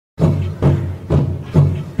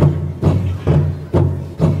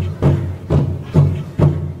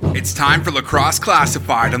It's time for Lacrosse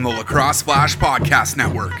Classified on the Lacrosse Flash Podcast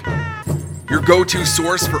Network. Your go-to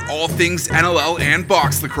source for all things NLL and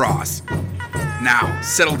box lacrosse. Now,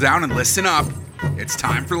 settle down and listen up. It's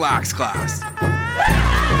time for Lax Class.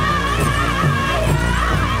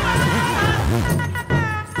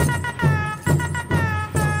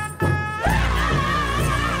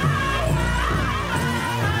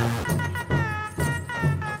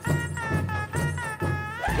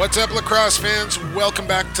 What's up, lacrosse fans? Welcome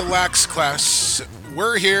back to Lax Class.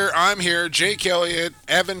 We're here, I'm here, Jake Elliott,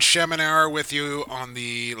 Evan Schemenauer with you on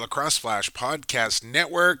the Lacrosse Flash Podcast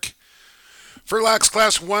Network for Lax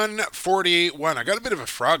Class 141. I got a bit of a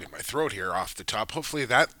frog in my throat here off the top. Hopefully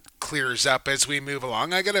that clears up as we move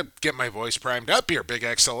along. I got to get my voice primed up here. Big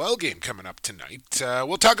XLL game coming up tonight.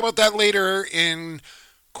 We'll talk about that later in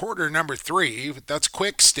quarter number 3. That's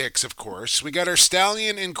quick sticks, of course. We got our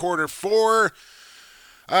Stallion in quarter 4.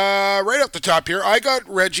 Right off the top here, I got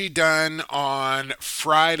Reggie done on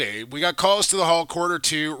Friday. We got calls to the hall quarter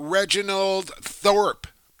 2. Reginald Thorpe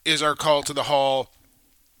is our call to the hall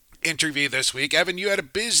interview this week. Evan, you had a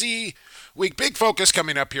busy week. Big focus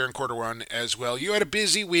coming up here in quarter 1 as well. You had a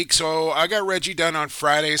busy week, so I got Reggie done on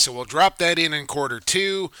Friday, so we'll drop that in quarter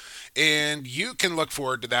 2, and you can look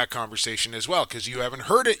forward to that conversation as well because you haven't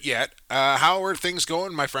heard it yet. How are things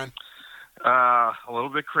going, my friend? A little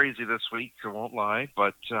bit crazy this week, I won't lie,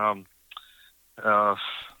 but for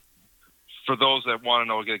those that want to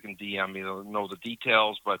know, they can DM me, they'll know the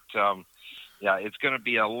details, but yeah, it's going to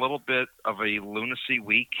be a little bit of a lunacy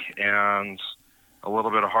week and a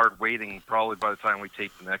little bit of hard waiting probably by the time we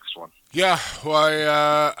tape the next one. Yeah,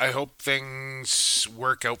 well, I hope things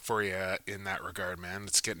work out for you in that regard, man.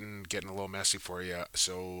 It's getting a little messy for you.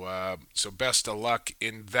 So best of luck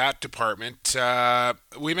in that department.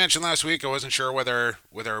 We mentioned last week I wasn't sure whether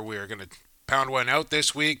we were going to pound one out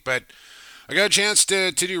this week, but I got a chance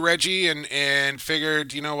to do Reggie and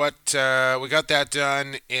figured, you know what, we got that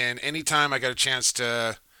done. And anytime I got a chance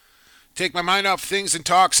to take my mind off things and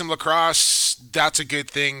talk some lacrosse, that's a good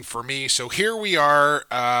thing for me. So here we are.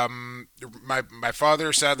 My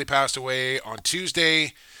father sadly passed away on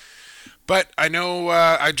Tuesday, but I know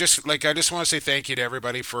I just want to say thank you to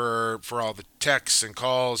everybody for all the texts and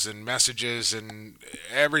calls and messages and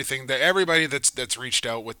everything, that everybody that's reached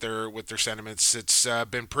out with their sentiments. It's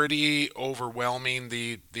been pretty overwhelming,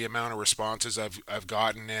 the amount of responses I've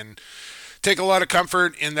gotten, and take a lot of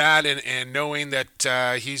comfort in that and knowing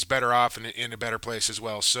that he's better off in a better place as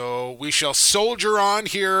well. So we shall soldier on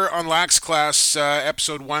here on Lax Class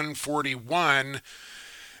episode 141.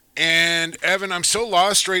 And Evan, I'm so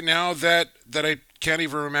lost right now that I can't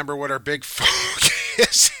even remember what our big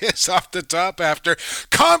focus is off the top after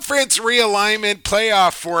conference realignment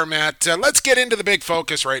playoff format. Let's get into the big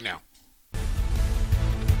focus right now.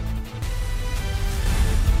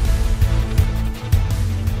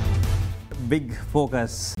 Big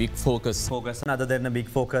focus. Big focus. Focus. Other than a big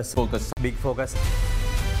focus. Focus. Big focus.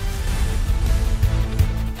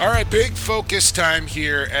 All right, big focus time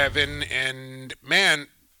here, Evan. And man,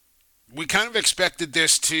 we kind of expected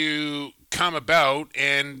this to come about,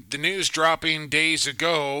 and the news dropping days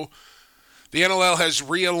ago, the NLL has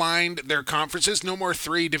realigned their conferences. No more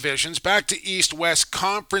 3 divisions. Back to East-West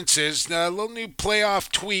conferences. A little new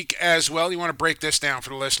playoff tweak as well. You want to break this down for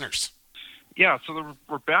the listeners? Yeah, so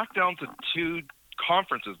we're back down to 2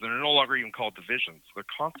 conferences. They're no longer even called divisions. They're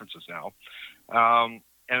conferences now.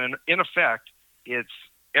 And in effect, it's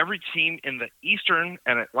every team in the Eastern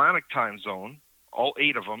and Atlantic time zone, all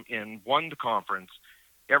 8 of them, in one conference.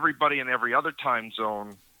 Everybody in every other time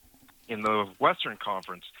zone in the Western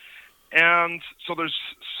Conference. And so there's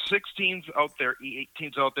 6 teams out there, 8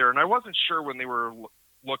 teams out there. And I wasn't sure when they were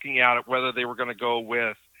looking at it whether they were going to go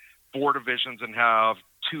with 4 divisions and have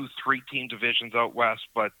 2 3-team divisions out west,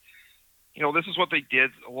 but you know, this is what they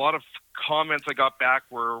did. A lot of comments I got back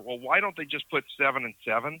were, well, why don't they just put 7 and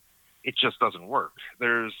 7? It just doesn't work.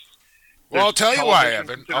 Well, I'll tell you why,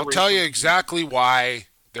 Evan. I'll tell you exactly why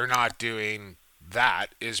they're not doing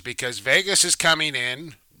that is because Vegas is coming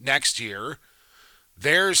in next year.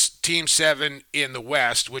 There's Team 7 in the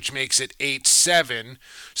West, which makes it 8-7.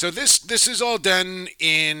 So this is all done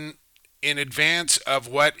in advance of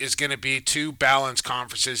what is going to be 2 balanced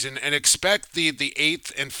conferences, and expect the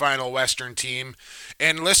 8th and final Western team.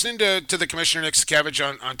 And listening to the Commissioner Nick Sakevich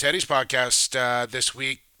on Teddy's podcast this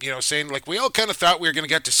week, you know, saying like we all kind of thought we were going to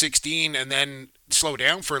get to 16 and then slow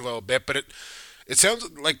down for a little bit, but it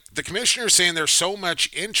sounds like the Commissioner is saying there's so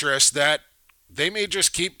much interest that they may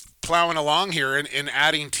just keep plowing along here and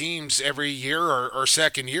adding teams every year or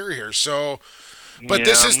second year here. So But yeah,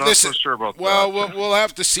 this is I'm not this so is sure about well, that. we'll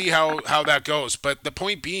have to see how that goes. But the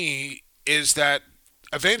point being is that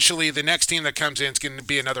eventually the next team that comes in is going to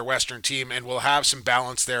be another Western team, and we'll have some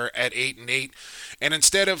balance there at 8-8. And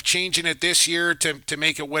instead of changing it this year to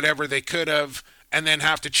make it whatever they could have, and then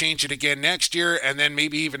have to change it again next year, and then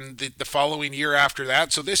maybe even the following year after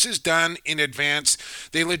that. So this is done in advance.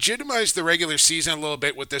 They legitimize the regular season a little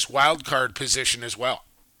bit with this wild card position as well.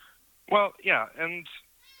 Well, yeah, and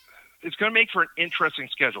it's going to make for an interesting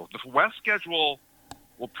schedule. The West schedule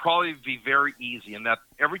will probably be very easy in that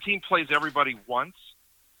every team plays everybody once,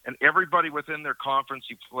 and everybody within their conference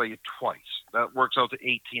you play twice. That works out to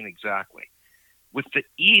 18 exactly. With the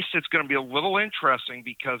East, it's going to be a little interesting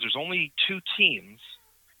because there's only 2 teams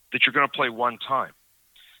that you're going to play one time.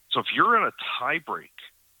 So if you're in a tiebreak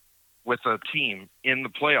with a team in the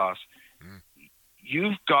playoffs,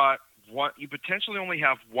 you've got one. You potentially only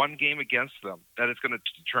have one game against them that is going to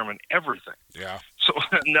determine everything. Yeah. So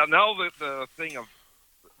now the thing of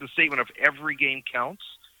the statement of every game counts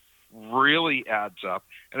really adds up,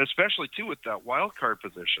 and especially too with that wild card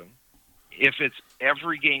position. If it's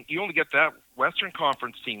every game, you only get that Western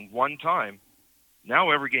Conference team one time.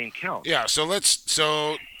 Now every game counts. Yeah,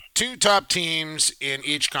 so 2 top teams in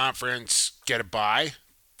each conference get a bye.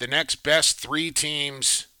 The next best 3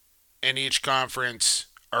 teams in each conference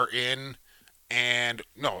are in. And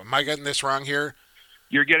no, am I getting this wrong here?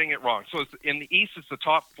 You're getting it wrong. So in the East, it's the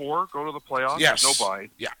top 4 go to the playoffs. Yes. There's no bye.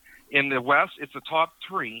 Yeah. In the West, it's the top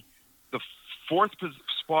 3. The 4th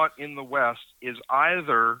spot in the West is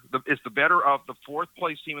either the better of the 4th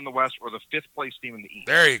place team in the West or the 5th place team in the East.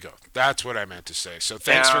 There you go. That's what I meant to say. So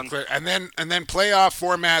thanks for clear. And then playoff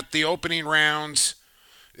format. The opening rounds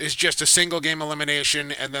is just a single game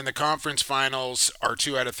elimination, and then the conference finals are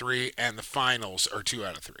 2 out of 3, and the finals are 2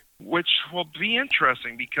 out of 3. Which will be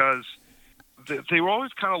interesting because they will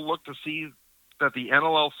always kind of look to see that the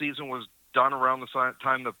NLL season was done around the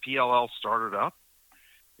time the PLL started up.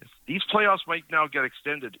 These playoffs might now get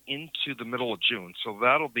extended into the middle of June, so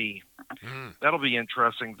that'll be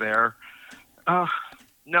interesting there.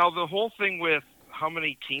 Now, the whole thing with how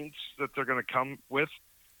many teams that they're going to come with,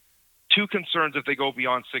 2 concerns if they go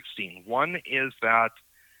beyond 16. One is that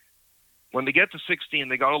when they get to 16,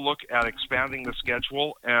 they got to look at expanding the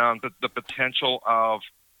schedule and the potential of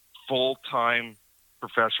full-time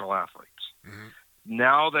professional athletes. Mm-hmm.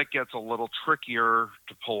 Now that gets a little trickier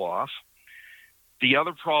to pull off. The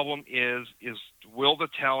other problem is will the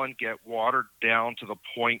talent get watered down to the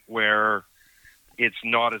point where it's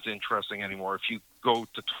not as interesting anymore if you go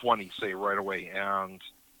to 20, say, right away? And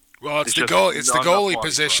well, it's the goalie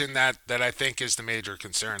position that I think is the major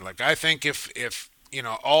concern. Like, I think if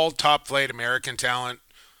all top flight American talent,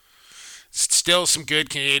 still some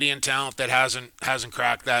good Canadian talent that hasn't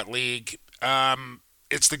cracked that league.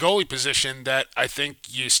 It's the goalie position that I think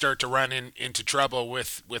you start to run into trouble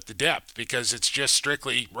with the depth, because it's just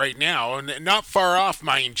strictly right now, and not far off,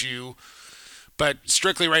 mind you, but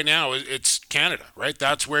strictly right now, it's Canada, right?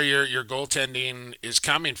 That's where your goaltending is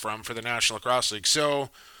coming from for the National Lacrosse League. So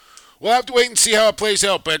we'll have to wait and see how it plays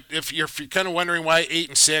out. But if you're kind of wondering why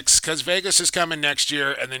 8-6, because Vegas is coming next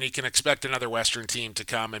year, and then you can expect another Western team to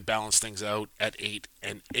come and balance things out at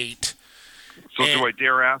 8-8. So do I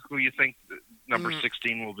dare ask who you think number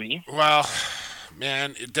 16 will be? Well,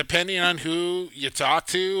 man, depending on who you talk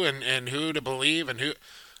to and who to believe and who,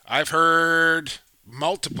 I've heard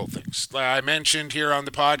multiple things. I mentioned here on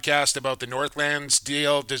the podcast about the Northlands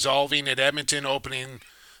deal dissolving at Edmonton, opening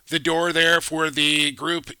the door there for the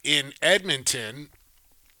group in Edmonton.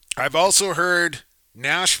 I've also heard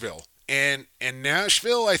Nashville, and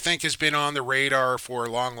Nashville I think has been on the radar for a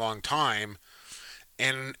long time.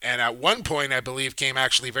 And at one point, I believe, came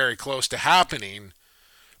actually very close to happening.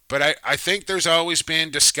 But I think there's always been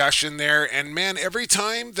discussion there. And, man, every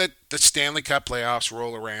time that the Stanley Cup playoffs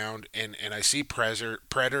roll around and I see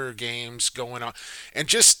Predator games going on, and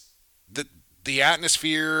just the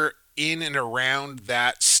atmosphere in and around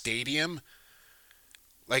that stadium,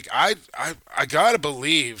 like, I got to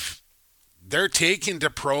believe they're taking to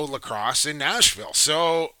pro lacrosse in Nashville.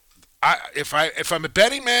 So if I'm a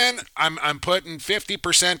betting man, I'm putting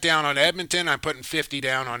 50% down on Edmonton. I'm putting 50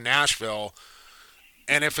 down on Nashville.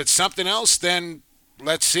 And if it's something else, then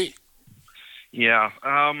let's see. Yeah,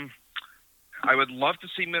 I would love to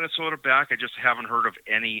see Minnesota back. I just haven't heard of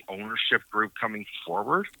any ownership group coming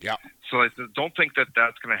forward. Yeah. So I don't think that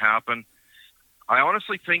that's going to happen. I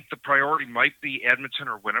honestly think the priority might be Edmonton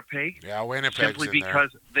or Winnipeg. Yeah, Winnipeg's simply because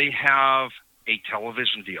they have a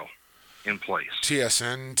television deal in place.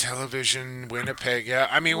 TSN, television, Winnipeg. Yeah,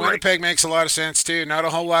 I mean, Right. Winnipeg makes a lot of sense too. Not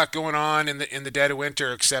a whole lot going on in the dead of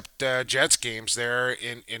winter except Jets games there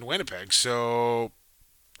in Winnipeg. So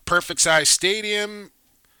perfect size stadium.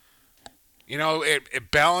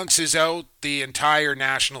 it balances out the entire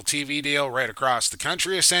national TV deal right across the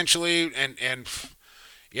country, essentially, and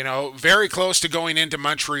very close to going into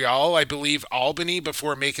Montreal. I believe Albany,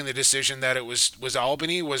 before making the decision that it was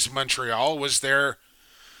Albany, was Montreal was their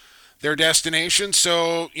destination.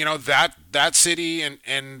 So, that city,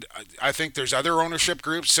 and I think there's other ownership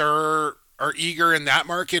groups are eager in that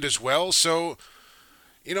market as well. So,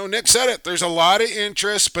 Nick said it. There's a lot of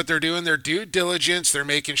interest, but they're doing their due diligence. They're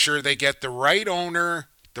making sure they get the right owner,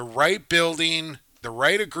 the right building, the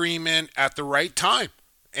right agreement at the right time.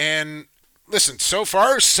 And listen, so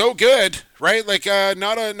far so good, right? Like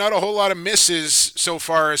not a whole lot of misses so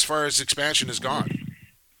far as expansion has gone.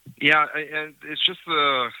 Yeah, and it's just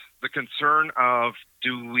the concern of,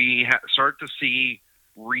 do we start to see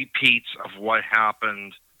repeats of what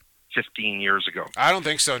happened 15 years ago? I don't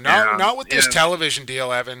think so. Not with this television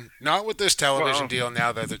deal, Evan. Not with this television deal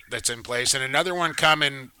now that's in place, and another one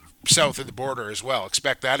coming south of the border as well.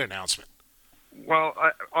 Expect that announcement. Well,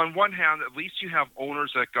 on one hand, at least you have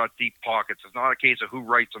owners that got deep pockets. It's not a case of who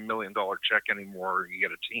writes $1 million check anymore, you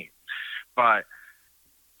get a team. But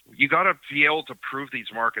you got to be able to prove these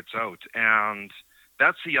markets out. And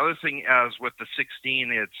that's the other thing, as with the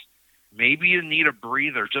 16, it's maybe you need a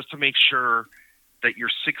breather just to make sure that your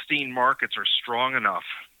 16 markets are strong enough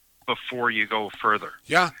before you go further.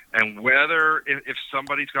 Yeah. And whether if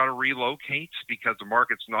somebody's got to relocate because the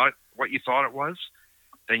market's not what you thought it was,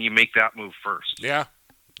 then you make that move first. Yeah.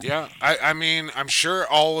 Yeah. I mean, I'm sure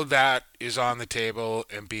all of that is on the table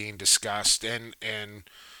and being discussed. And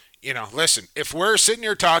listen, if we're sitting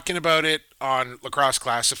here talking about it on Lacrosse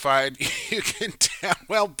Classified, you can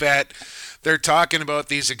well bet they're talking about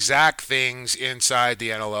these exact things inside the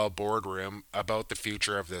NLL boardroom about the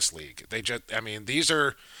future of this league. These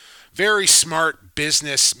are very smart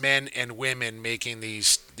businessmen and women making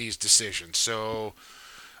these decisions. So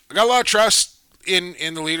I got a lot of trust in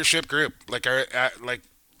the leadership group. Like a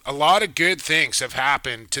lot of good things have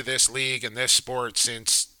happened to this league and this sport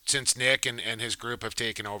since Nick and his group have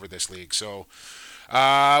taken over this league. So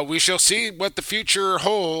we shall see what the future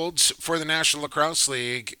holds for the National Lacrosse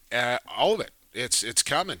League. All of it. It's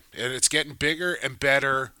coming. And it's getting bigger and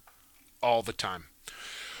better all the time.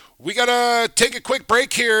 We got to take a quick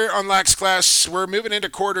break here on Lax Class. We're moving into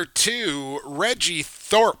quarter two. Reggie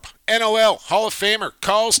Thorpe, NLL Hall of Famer,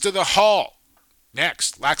 calls to the Hall.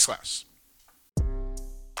 Next, Lax Class.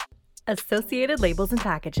 Associated Labels and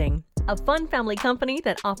Packaging, a fun family company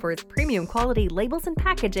that offers premium quality labels and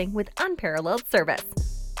packaging with unparalleled service.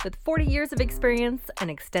 With 40 years of experience,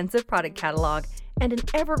 an extensive product catalog, and an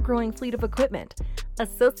ever-growing fleet of equipment,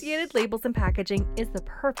 Associated Labels and Packaging is the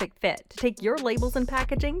perfect fit to take your labels and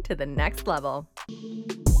packaging to the next level.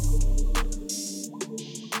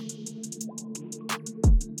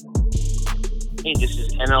 Hey, this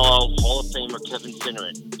is NLL Hall of Famer Kevin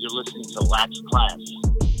Finneran. You're listening to Lax Class.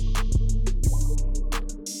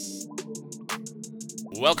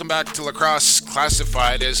 Welcome back to Lacrosse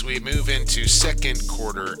Classified as we move into second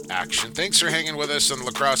quarter action. Thanks for hanging with us on the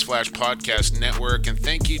Lacrosse Flash Podcast Network, and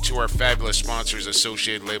thank you to our fabulous sponsors,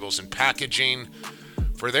 Associated Labels and Packaging,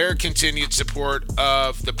 for their continued support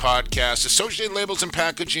of the podcast. Associated Labels and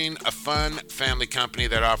Packaging, a fun family company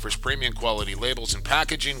that offers premium quality labels and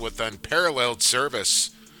packaging with unparalleled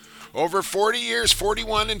service. Over 40 years,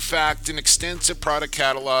 41 in fact, an extensive product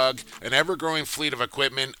catalog, an ever-growing fleet of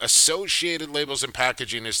equipment. Associated Labels and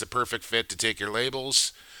Packaging is the perfect fit to take your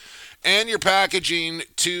labels and your packaging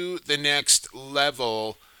to the next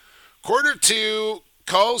level. Quarter two,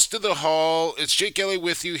 calls to the Hall. It's Jake Ellie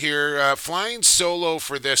with you here, flying solo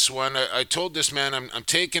for this one. I told this man I'm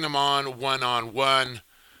taking him on one-on-one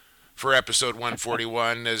for episode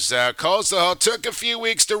 141, as calls to the Hall. Took a few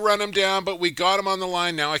weeks to run him down, but we got him on the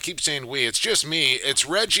line now. I keep saying we. It's just me. It's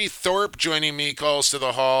Reggie Thorpe joining me, calls to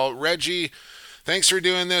the Hall. Reggie, thanks for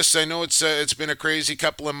doing this. I know it's been a crazy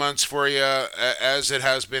couple of months for you, as it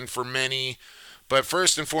has been for many. But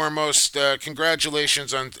first and foremost,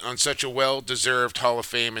 congratulations on such a well-deserved Hall of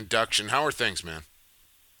Fame induction. How are things, man?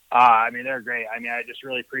 They're great. I just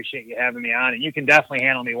really appreciate you having me on, and you can definitely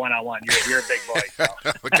handle me one-on-one. You're a big boy. So.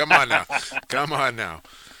 Come on now.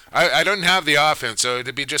 I don't have the offense, so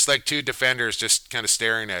it'd be just like two defenders just kind of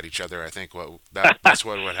staring at each other. I think that's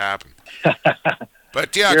what would happen.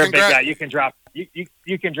 But yeah, you're a big guy. You can drop.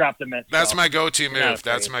 You can drop the mitts. That's my go-to move.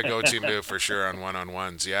 That's my go-to move for sure on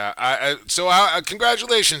one-on-ones. Yeah. So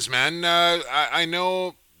congratulations, man. I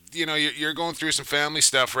know. You're going through some family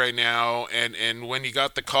stuff right now, and when you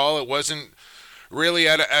got the call, it wasn't really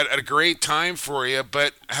at a great time for you,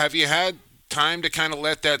 but have you had time to kind of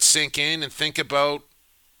let that sink in and think about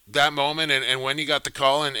that moment and when you got the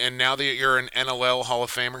call and now that you're an NLL Hall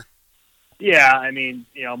of Famer? Yeah, I mean,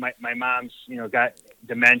 my mom's, got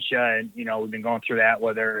dementia, and, we've been going through that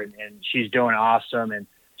with her, and she's doing awesome, and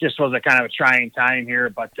just was a kind of a trying time here,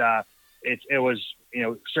 but it was,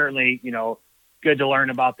 certainly, good to learn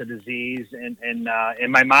about the disease, and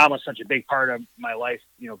my mom was such a big part of my life,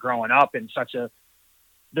 growing up, and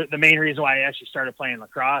the main reason why I actually started playing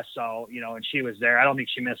lacrosse. So, and she was there. I don't think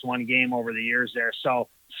she missed one game over the years there. So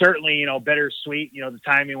certainly, bittersweet, the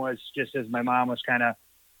timing was just as my mom was kind of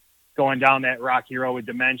going down that rocky road with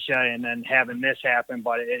dementia and then having this happen,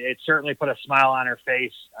 but it certainly put a smile on her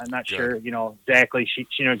face. I'm not sure, exactly. She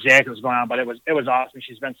knew exactly what was going on, but it was awesome.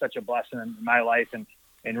 She's been such a blessing in my life, and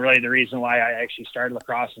really the reason why I actually started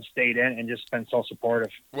lacrosse and stayed in and just been so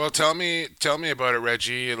supportive. Well, tell me about it,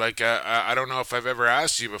 Reggie. Like, I don't know if I've ever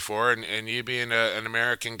asked you before, and you being an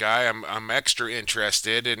American guy, I'm extra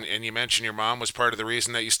interested, and you mentioned your mom was part of the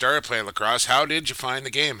reason that you started playing lacrosse. How did you find the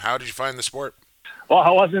game? How did you find the sport? Well,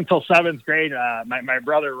 it wasn't until 7th grade. My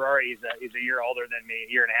brother Rory, he's a year older than me,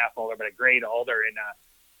 a year and a half older, but a grade older, and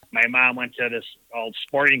my mom went to this old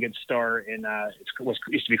sporting goods store in it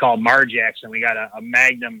used to be called Marjack's, and we got a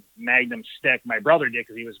Magnum stick. My brother did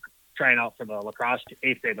because he was trying out for the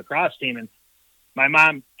 8th grade lacrosse team, and my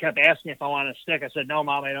mom kept asking me if I wanted a stick. I said, "No,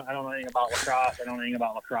 Mom, I don't know anything about lacrosse. I don't know anything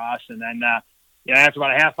about lacrosse." And then after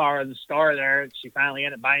about a half hour in the store there, she finally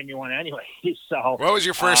ended up buying me one anyway. So what was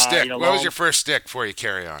your first stick? What was your first stick before you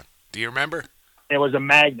carry on? Do you remember? It was a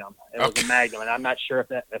Magnum. It was a Magnum, and I'm not sure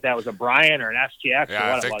if that was a Brian or an STX. Yeah,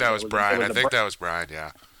 or what I think that was Brian. I think that was Brian.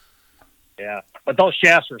 Yeah. Yeah, but those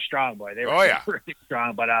shafts were strong, boy. They were pretty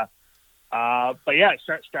strong. But yeah,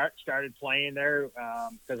 started playing there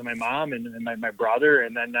because of my mom and my brother,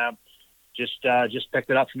 and then just picked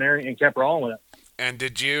it up from there and kept rolling with it. And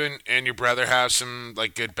did you and your brother have some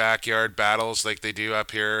like good backyard battles like they do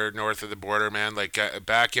up here north of the border, man? Like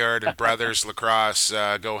backyard and brothers lacrosse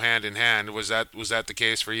go hand in hand. Was that the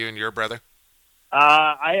case for you and your brother?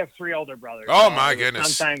 I have 3 older brothers. Oh my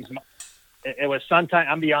goodness! Sometimes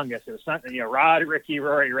I'm the youngest. It was Rod, Ricky,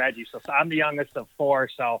 Rory, Reggie. So I'm the youngest of 4.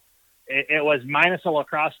 So it was minus a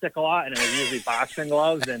lacrosse stick a lot, and it was usually boxing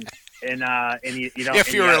gloves and you know.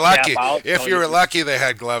 If you were lucky, they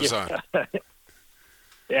had gloves on.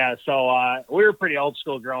 Yeah, so we were pretty old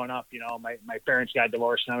school growing up. My parents got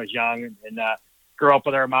divorced when I was young, and grew up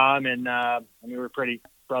with our mom, and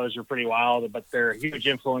brothers were pretty wild, but they're a huge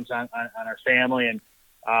influence on our family. And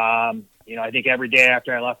I think every day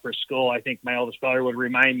after I left for school, I think my oldest brother would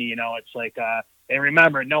remind me, it's like, and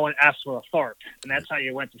remember, no one F's with a Thorpe, and that's how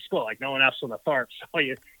you went to school. Like, no one F's with a Thorpe, so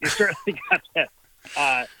you certainly got that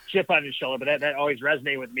chip on his shoulder, but that always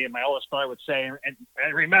resonated with me. And my oldest brother would say, and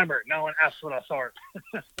remember, no one asks what a Thorpe.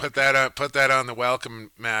 Put that on the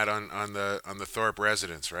welcome mat on the Thorpe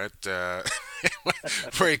residence, right?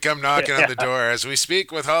 Before you come knocking on the door. As we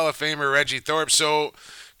speak with Hall of Famer Reggie Thorpe. So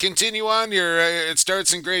continue on. It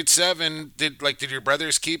starts in grade 7. Did your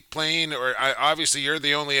brothers keep playing, or obviously you're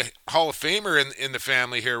the only Hall of Famer in the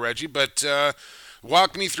family here, Reggie, but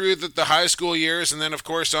walk me through the high school years, and then, of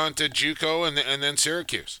course, on to JUCO and then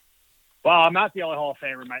Syracuse. Well, I'm not the only Hall of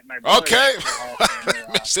Famer. My brother is a Hall of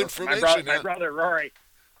Famer. Misinformation. My brother Rory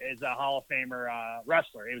is a Hall of Famer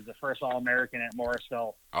wrestler. He was the first All-American at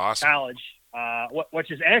Morrisville College,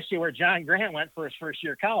 which is actually where John Grant went for his first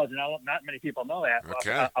year of college. And not many people know that.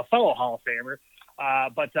 Okay. A fellow Hall of Famer.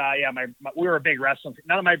 We were a big wrestling.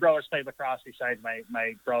 None of my brothers played lacrosse besides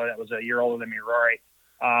my brother that was a year older than me, Rory.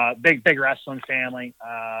 Big wrestling family.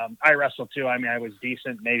 I wrestled too. I mean, I was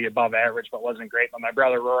decent, maybe above average, but wasn't great. But my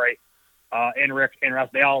brother Rory and Rick and Russ,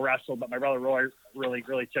 they all wrestled, but my brother Rory really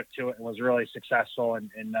took to it and was really successful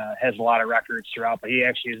and has a lot of records throughout. But he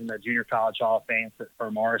actually is in the Junior College Hall of Fame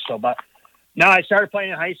for Morrisville. But no, I started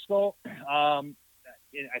playing in high school. I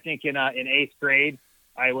think in 8th grade,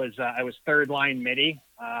 I was third line midi.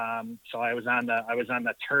 So I was on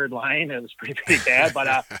the third line. It was pretty bad, but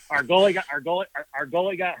our goalie got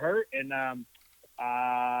hurt, and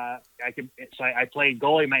I played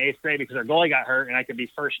goalie in my 8th grade because our goalie got hurt, and I could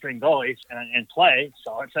be first string goalie and play.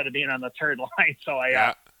 So instead of being on the third line, so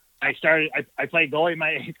I played goalie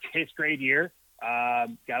my 8th grade year.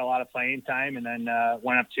 Got a lot of playing time, and then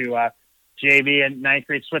went up to JV in 9th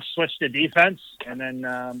grade. Switched to defense, and then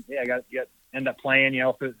ended up playing,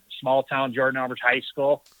 for small town Jordan Albert High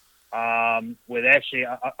School, with actually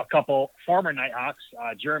a couple former Nighthawks,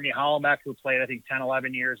 Jeremy Hollenbeck, who played, I think, 10,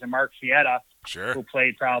 11 years, and Mark Fietta, who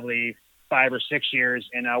played probably 5 or 6 years.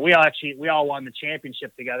 And we all won the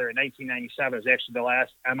championship together in 1997. It was actually the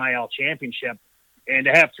last MIL championship. And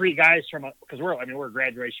to have 3 guys because we're a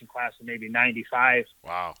graduation class of maybe 95.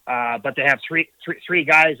 Wow. But to have three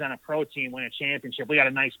guys on a pro team win a championship, we got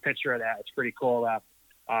a nice picture of that. It's pretty cool.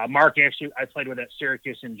 Mark, actually, I played with at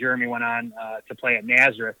Syracuse, and Jeremy went on to play at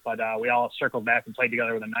Nazareth, but we all circled back and played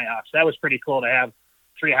together with the Nighthawks. So that was pretty cool to have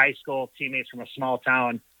 3 high school teammates from a small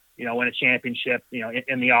town, win a championship,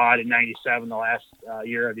 in the odd in '97, the last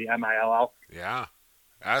year of the MILL. Yeah,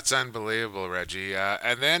 that's unbelievable, Reggie.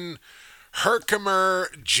 And then Herkimer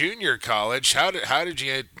Junior College. How did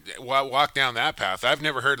you walk down that path? I've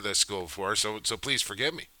never heard of this school before, so please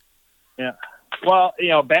forgive me. Yeah. Well,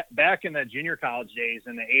 back in the junior college days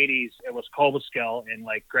in the 80s, it was Cobleskill and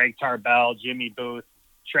like Greg Tarbell, Jimmy Booth,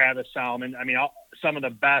 Travis Salmon. I mean, some of the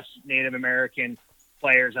best Native American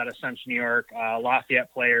players out of Central New York,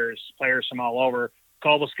 Lafayette players from all over.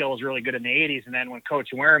 Cobleskill was really good in the 80s. And then when Coach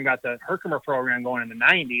Wareham got the Herkimer program going in the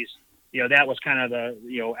 90s, that was kind of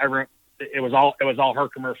it was all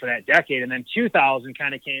Herkimer for that decade. And then 2000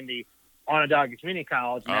 kind of came the Onondaga Community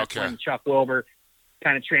College. And that's when Chuck Wilbur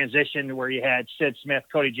kind of transitioned, where you had Sid Smith,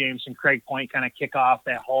 Cody Jameson, Craig Point kind of kick off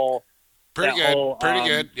that whole. Pretty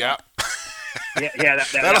good. Yeah. Yeah.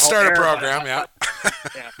 That'll start a program. Yeah.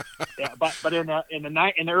 Yeah. But in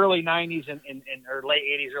the early '90s and or late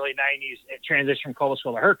 '80s, early '90s, it transitioned from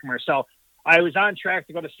Cobleskill to Herkimer. So I was on track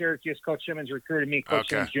to go to Syracuse. Coach Simmons recruited me. Coach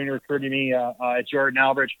Simmons Jr. recruited me at Jordan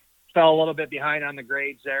Albridge. Fell a little bit behind on the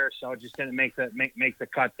grades there, so just didn't make the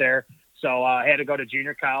cut there. So I had to go to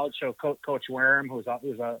junior college. So Coach Wareham, who's a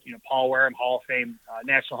Paul Wareham Hall of Fame,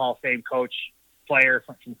 National Hall of Fame coach, player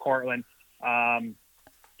from Cortland,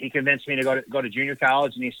 he convinced me to go to junior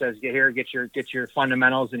college, and he says, "Get here, get your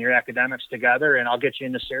fundamentals and your academics together, and I'll get you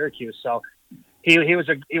into Syracuse." So he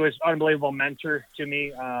was unbelievable mentor to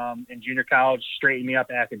me in junior college, straightened me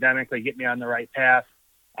up academically, get me on the right path.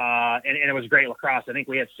 And it was great lacrosse. I think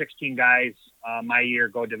we had 16 guys my year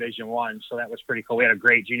go Division I, so that was pretty cool. We had a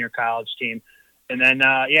great junior college team. And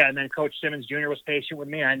then Coach Simmons Jr. was patient with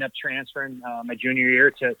me. I ended up transferring my junior year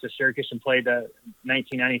to Syracuse and played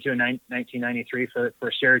 1992 and 1993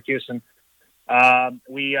 for Syracuse. And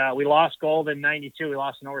we lost gold in '92. We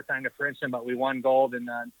lost in overtime to Princeton, but we won gold in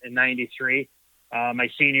 '93. My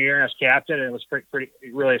senior year as captain, and it was pretty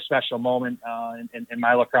really a special moment in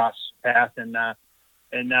my lacrosse path. And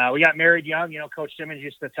we got married young. Coach Simmons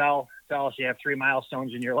used to tell us you have 3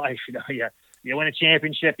 milestones in your life. You win a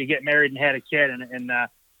championship, you get married, and had a kid. And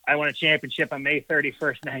I won a championship on May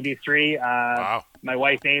 31st, '93. Wow. My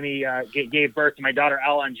wife Amy gave birth to my daughter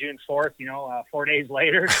Elle on June 4th. 4 days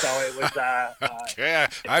later. So it was. Yeah,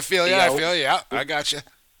 I feel you. Yeah, I got you.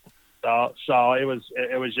 So it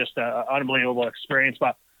was just an unbelievable experience.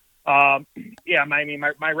 But my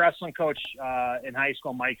wrestling coach in high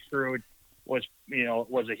school, Mike Frood, was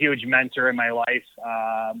a huge mentor in my life.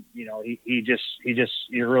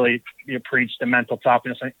 He really preached the mental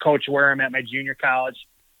toughness. Coach Wareham at my junior college,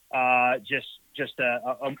 just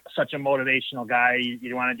such a motivational guy. You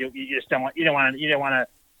just don't want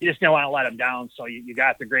to let him down. So you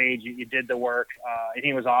got the grades, you did the work, and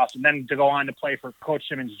he was awesome. Then to go on to play for Coach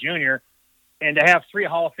Simmons Jr. and to have 3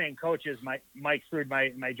 Hall of Fame coaches, Mike Frood,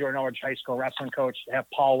 my Jordan Albridge High School wrestling coach, to have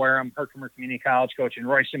Paul Wareham, Herkimer Community College coach, and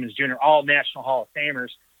Roy Simmons Jr., all National Hall of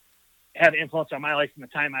Famers, had influence on my life from the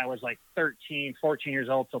time I was like 13, 14 years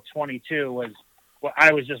old till 22.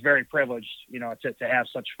 I was just very privileged, to have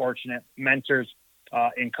such fortunate mentors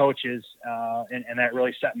and coaches, and that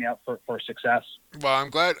really set me up for success. Well,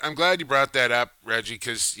 I'm glad you brought that up, Reggie,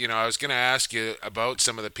 because I was going to ask you about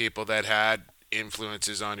some of the people that had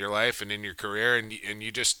influences on your life and in your career, and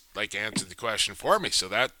you just answered the question for me, so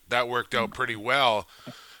that worked out pretty well.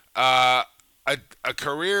 A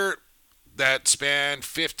career that spanned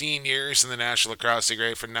 15 years in the National Lacrosse League,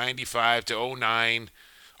 right, from 95 to 09,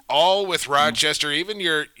 all with Rochester. Even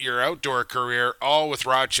your outdoor career, all with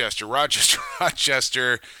Rochester.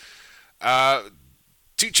 Rochester,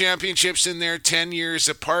 2 championships in there, 10 years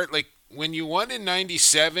apart. When you won in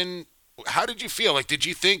 97, how did you feel? Did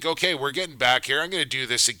you think, okay, we're getting back here, I'm going to do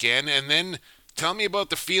this again? And then tell me about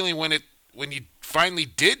the feeling when you finally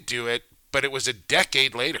did do it, but it was a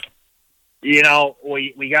decade later. We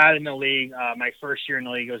got in the league. My first year in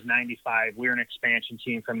the league was '95. We were an expansion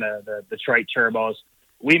team from the Detroit Turbos.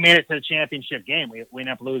 We made it to the championship game. We ended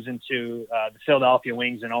up losing to the Philadelphia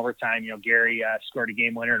Wings in overtime. Gary scored a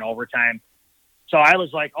game winner in overtime. So I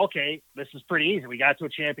was like, okay, this is pretty easy. We got to a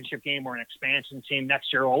championship game. We're an expansion team.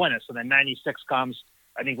 Next year we'll win it. So then 96 comes.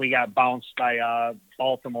 I think we got bounced by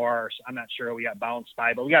Baltimore. I'm not sure who we got bounced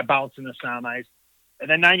by, but we got bounced in the semis. And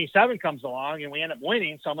then 97 comes along, and we end up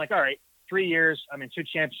winning. So I'm like, all right, 3 years. I'm in 2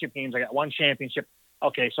 championship games. I got 1 championship.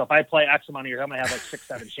 Okay, so if I play X amount of years, I'm going to have 6,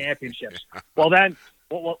 7 championships. Well,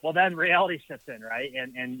 then reality sets in, right?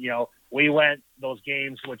 And we went those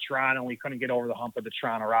games with Toronto, and we couldn't get over the hump of the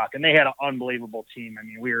Toronto Rock, and they had an unbelievable team. I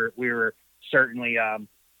mean, we were certainly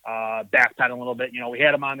backpedal a little bit. We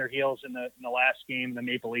had them on their heels in the last game, the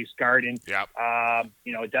Maple Leafs Garden. Yep.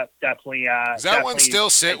 Definitely. Does that one still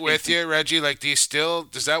sit with you, Reggie? Like, does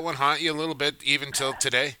that one haunt you a little bit even till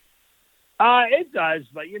today? It does,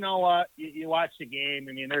 but you know what? You watch the game.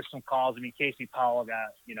 I mean, there's some calls. I mean, Casey Powell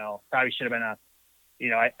got, probably should have been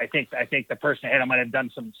I think the person that hit him might have done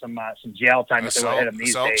some jail time if they would have hit him these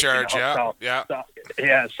assault days. Charge,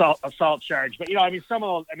 Assault charge. But I mean, some of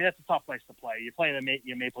those. I mean, that's a tough place to play. You play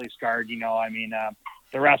the Maple Leafs Guard. I mean,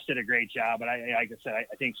 the refs did a great job. But like I said,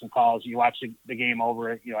 I think some calls. You watch the game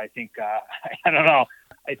over. I think I don't know.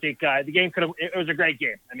 I think the game could have. It was a great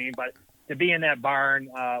game. I mean, but to be in that barn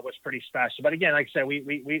was pretty special. But again, like I said,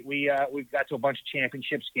 we got to a bunch of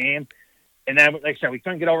championships game. And then, like I said, we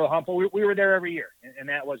couldn't get over the hump. But we were there every year, and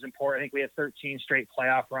that was important. I think we had 13 straight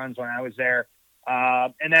playoff runs when I was there.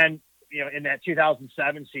 And then, in that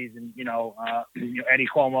 2007 season, Eddie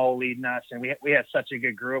Cuomo leading us, and we had such a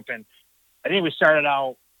good group. And I think we started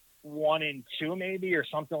out 1-2 maybe or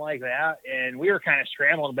something like that. And we were kind of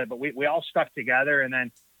scrambling a bit, but we all stuck together. And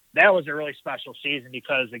then that was a really special season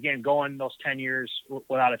because, again, going those 10 years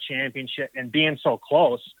without a championship and being so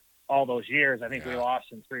close all those years. I think we lost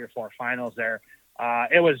in 3 or 4 finals there.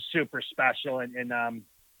 It was super special, and to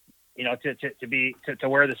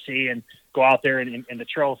wear the C and go out there and the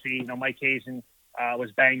trophy. Mike Hazen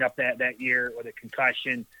was banged up that year with a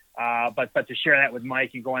concussion, but to share that with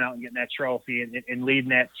Mike and going out and getting that trophy and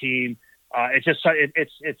leading that team, it's just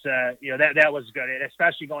that was good, and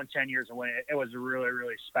especially going 10 years away. It was really,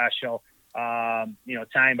 really special.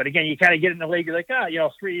 Time. But again, you kind of get in the league, you're like,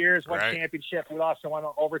 3 years, one championship, we lost in one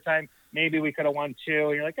overtime. Maybe we could have won 2.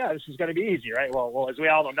 And you're like, this is going to be easy, right? Well, as we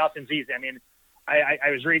all know, nothing's easy. I mean,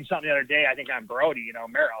 I was reading something the other day. I think on Brody,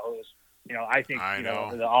 Merrill, who's, I think,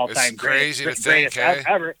 the all-time crazy greatest, to think,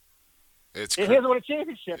 ever. He hasn't won a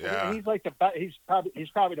championship. Yeah. He's like he's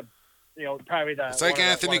probably the. It's like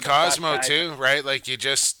Anthony Cosmo too, right? Like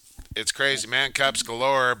it's crazy, man. Cups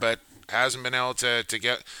galore, but hasn't been able to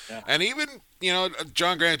get, and even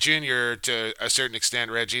John Grant Jr. to a certain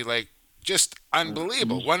extent, Reggie, like just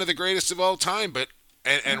unbelievable, one of the greatest of all time, but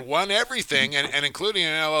and won everything, and including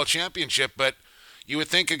an NLL championship. But you would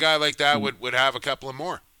think a guy like that would have a couple of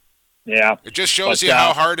more. Yeah, it just shows you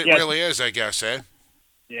how hard it really is, I guess, eh?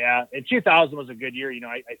 Yeah, and 2000 was a good year.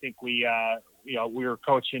 I think we were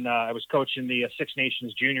coaching. I was coaching the Six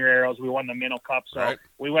Nations Junior Arrows. We won the Minnow Cup, so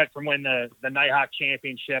we went from winning the Nighthawk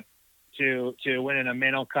Championship to winning a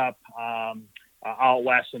Minnow Cup out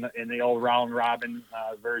west in the old round robin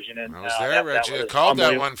version. And I was there, Reggie. I called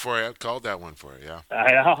that one for you. Yeah.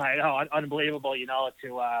 I know. Unbelievable.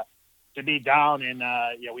 To be down and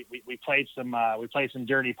we played some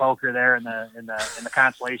dirty poker there in the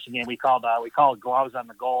consolation game. We called gloves on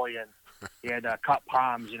the goalie and he had cut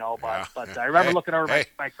palms. But I remember looking over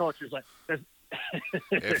my coach was like,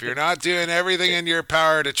 if you're not doing everything in your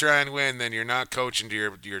power to try and win, then you're not coaching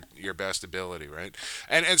to your best ability, right?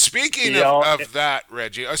 And speaking of that,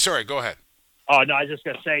 Reggie, sorry, go ahead. Oh no, I was just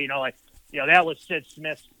gonna say, that was Sid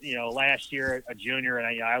Smith, last year, a junior,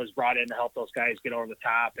 and I was brought in to help those guys get over the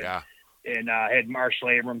top. And had Marshall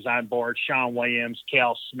Abrams on board, Sean Williams,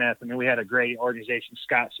 Cale Smith. I mean, we had a great organization,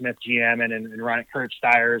 Scott Smith GM and running Kurt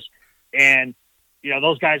Stiers. And,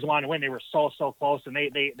 those guys wanted to win. They were so close, and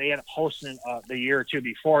they ended up hosting the year or two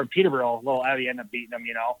before. In Peterborough, little Evie ended up beating them,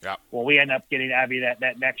 Well, we ended up getting Evie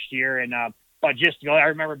that next year. And but just, I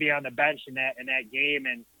remember being on the bench in that game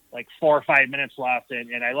and like 4 or 5 minutes left.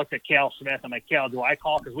 And I looked at Cale Smith. I'm like, Cale, do I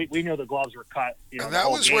call? Because we knew the gloves were cut. And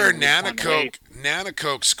that was where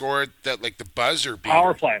Nanacoke scored that, like the buzzer beater.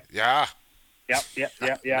 Power play. Yeah. Yep.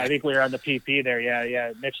 I think we were on the PP there.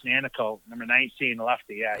 Yeah. Mitch Nanacoke, number 19,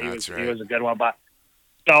 lefty. Yeah, he was a good one. But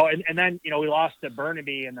so and then we lost to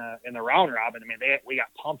Burnaby in the round robin. I mean, we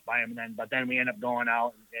got pumped by him, but then we ended up going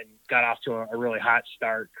out and got off to a really hot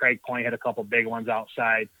start. Craig Point had a couple big ones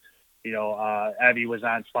outside. Evie was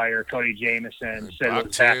on fire. Cody Jamieson, Sid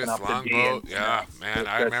was backing up the D.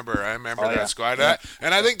 I remember that squad.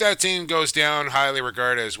 And I think that team goes down highly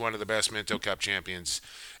regarded as one of the best Minto Cup champions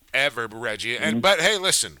ever, Reggie. But hey,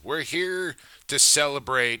 listen, we're here to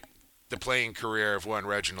celebrate the playing career of one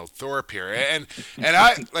Reginald Thorpe here, and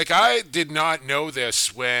I did not know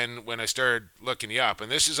this when I started looking you up,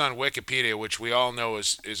 and this is on Wikipedia, which we all know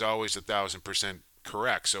is always 1,000%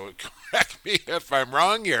 correct. So correct me if I'm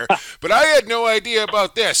wrong here, but I had no idea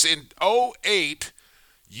about this. In 2008,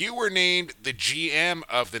 you were named the GM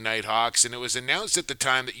of the Nighthawks, and it was announced at the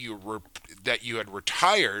time that you had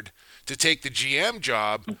retired to take the GM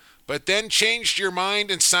job, but then changed your mind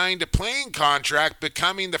and signed a playing contract,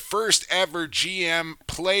 becoming the first ever GM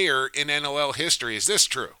player in NLL history. Is this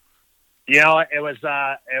true? It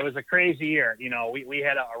was a crazy year. We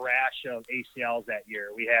had a rash of ACLs that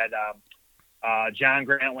year. We had John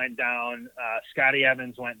Grant went down, Scotty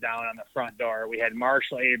Evans went down on the front door. We had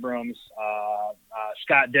Marshall Abrams,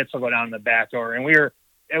 Scott Ditzel go down the back door, and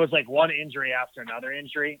it was like one injury after another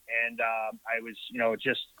injury. And I was,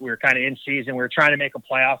 we were kind of in season. We were trying to make a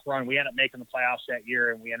playoff run. We ended up making the playoffs that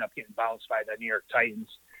year, and we ended up getting bounced by the New York Titans.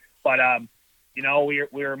 But we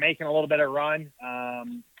were making a little bit of run. I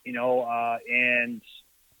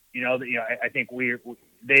think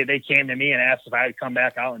they came to me and asked if I would come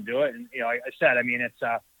back out and do it. And, I said, it's,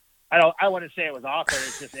 I wouldn't say it was awkward.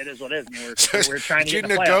 It's just, it is what it is. We're trying to Did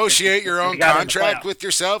you negotiate your own contract with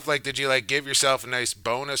yourself? Like, did you give yourself a nice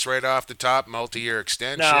bonus right off the top, multi-year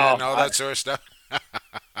extension, all that sort of stuff? I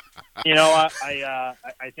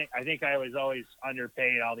think I was always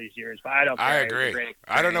underpaid all these years, but I don't care. I agree.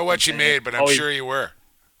 I don't know what you made, but I'm sure you were.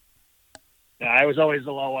 Yeah, I was always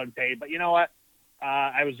the low unpaid, but you know what?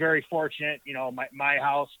 I was very fortunate. My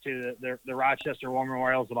house to the Rochester War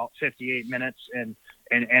Memorial is about 58 minutes, and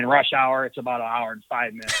rush hour it's about an hour and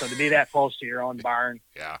 5 minutes. So to be that close to your own barn,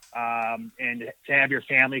 and to have your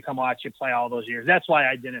family come watch you play all those years, that's why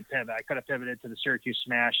I didn't pivot. I could have pivoted to the Syracuse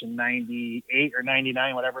Smash in '98 or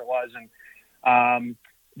 '99, whatever it was, and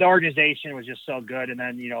the organization was just so good. And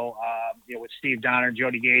then with Steve Donner,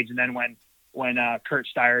 Jody Gage, and then when Kurt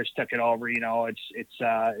Stiers took it over, it's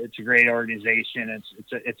a great organization.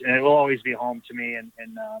 It will always be home to me, and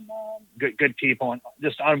good people, and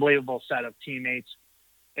just unbelievable set of teammates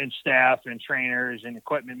and staff and trainers and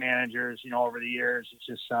equipment managers. Over the years, it's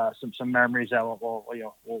just some memories that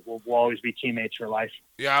will always be teammates for life.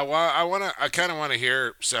 Yeah, well, I kind of want to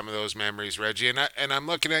hear some of those memories, Reggie. And I'm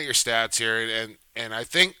looking at your stats here, and I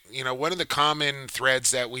think one of the common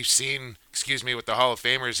threads that we've seen, with the Hall of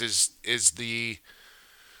Famers is the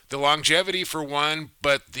longevity for one,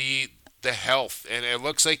 but the health. And it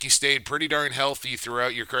looks like you stayed pretty darn healthy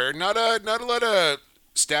throughout your career. Not a lot of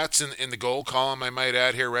stats in the goal column, I might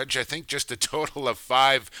add here, Reg. I think just a total of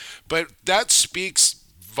 5. But that speaks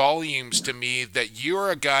volumes to me that you're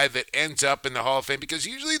a guy that ends up in the Hall of Fame, because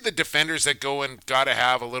usually the defenders that go in got to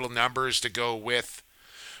have a little numbers to go with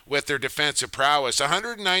their defensive prowess.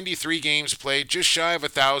 193 games played, just shy of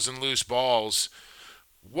 1,000 loose balls.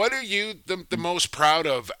 What are you the most proud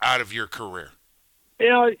of out of your career?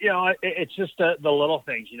 It's just the little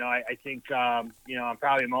things. I think I'm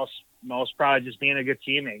probably most proud of just being a good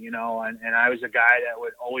teammate. And I was a guy that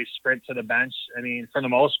would always sprint to the bench. I mean, for the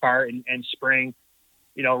most part, and spring.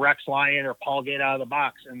 Rex Lyon or Paul Gate out of the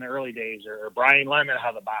box in the early days, or Brian Lemon out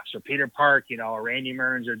of the box, or Peter Park, or Randy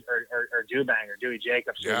Mearns, or Dubang, or Dewey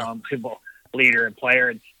Jacobs, people, leader and player,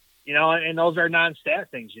 and those are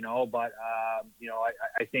non-stat things, but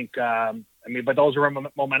I think but those were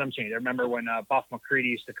momentum change. I remember when Buff McCready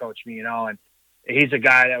used to coach me, and he's a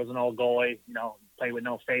guy that was an old goalie, played with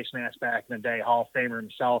no face mask back in the day, Hall of Famer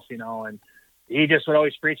himself, and he just would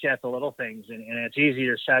always preach at the little things, and it's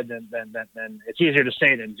easier said than it's easier to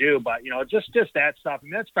say than do. But just that stuff. I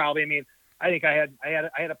mean, that's probably. I mean, I think I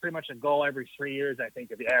had a pretty much a goal every 3 years. I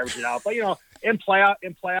think if you average it out. But in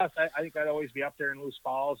playoffs, I think I'd always be up there in loose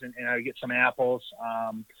balls, and I would get some apples.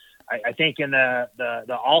 I think in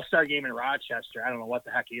the All-Star game in Rochester, I don't know what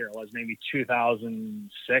the heck year it was, maybe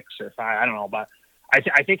 2006 or 5. I don't know, but.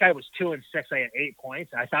 I think I was 2-6. I had 8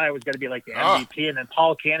 points. I thought I was going to be like the MVP, and then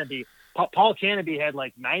Paul Canopy had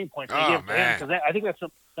like 9 points. Because I think that's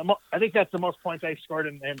the most points I've scored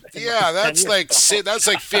in that's like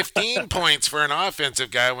 15 points for an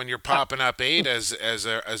offensive guy when you're popping up 8 as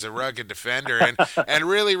a rugged defender. And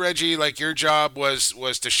really, Reggie, like your job was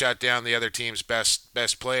to shut down the other team's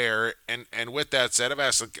best player. And with that said, I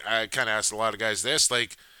kind of asked a lot of guys this,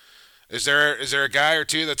 like. Is there a guy or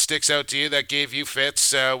two that sticks out to you that gave you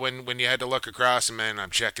fits when you had to look across and, man, I'm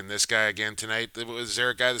checking this guy again tonight? Was there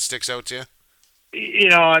a guy that sticks out to you?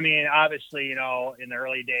 Obviously, in the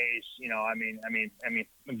early days,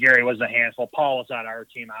 Gary was a handful. Paul was on our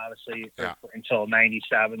team, obviously, until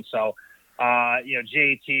 '97. So,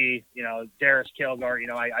 JT, Darius Kilgore,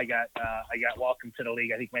 I got welcomed to the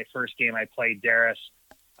league. I think my first game I played Darius.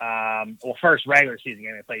 First regular season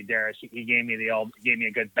game I played Darius. He gave me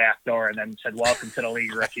a good backdoor and then said, "Welcome to the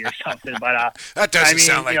league, rookie," or something. But that doesn't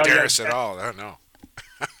sound like Darius at all. I don't know.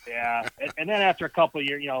 Yeah, and then after a couple of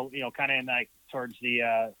years, kind of in like towards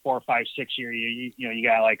the 4, 5, 6 year, you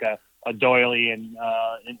got like a Doily and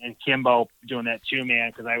Kimbo doing that 2-man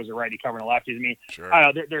because I was a righty covering the lefties. I mean, sure. I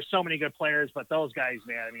don't know, there's so many good players, but those guys,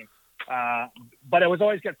 man. I mean, But it was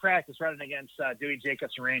always good practice running against Dewey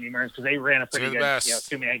Jacobs and Randy Mearns because they ran a pretty good,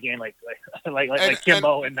 two-man game like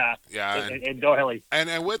Kimbo and Dohilly.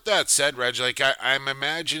 And with that said, Reg, I'm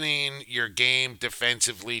imagining your game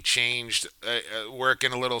defensively changed,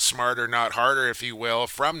 working a little smarter, not harder, if you will,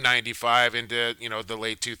 from '95 into the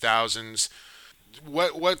late 2000s.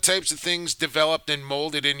 What types of things developed and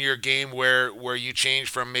molded in your game where you changed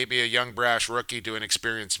from maybe a young brash rookie to an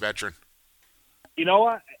experienced veteran? You know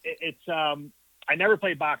what? It's I never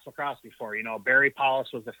played box lacrosse before. Barry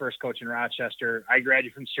Paulus was the first coach in Rochester. I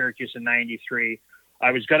graduated from Syracuse in '93.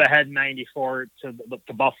 I was going to head in '94 to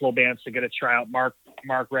the Buffalo Bands to get a tryout. Mark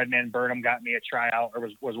Redman Burnham got me a tryout, or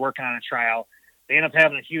was working on a tryout. They ended up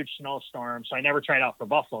having a huge snowstorm, so I never tried out for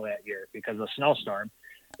Buffalo that year because of the snowstorm.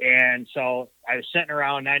 And so I was sitting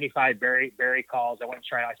around '95. Barry calls. I went to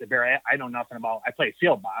try out. I said, Barry, I know nothing about. I play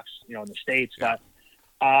field box, in the States, but.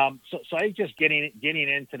 So I just getting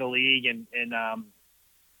into the league and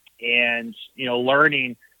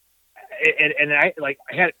learning, and I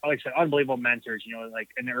had, like I said, unbelievable mentors,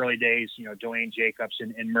 in the early days, Dwayne Jacobs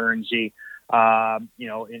and Mearnsy, and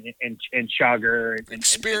Chugger and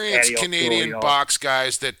experienced and Canadian box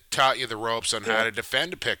guys that taught you the ropes on how to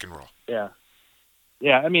defend a pick and roll. Yeah.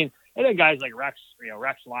 I mean, and then guys like Rex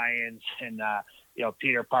Lyons and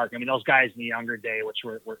Peter Park. I mean, those guys in the younger day, which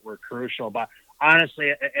were crucial, but. Honestly,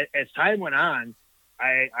 as time went on,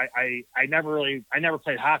 I never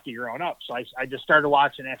played hockey growing up, so I just started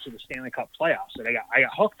watching actually the Stanley Cup playoffs, and I got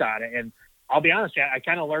hooked on it. And I'll be honest, I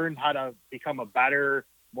kind of learned how to become a better,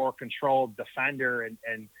 more controlled defender,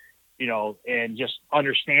 and just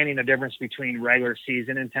understanding the difference between regular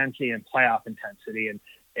season intensity and playoff intensity,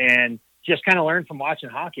 and just kind of learned from watching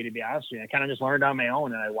hockey. To be honest with you, I kind of just learned on my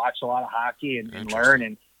own, and I watched a lot of hockey and learn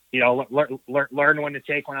and. Learn when to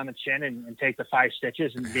take one on the chin and take the 5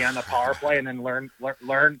 stitches and be on the power play, and then learn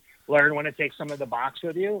when to take some of the box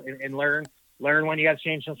with you, and learn when you got to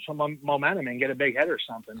change some momentum and get a big hit or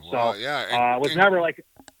something. Well, it was never like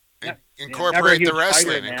incorporate the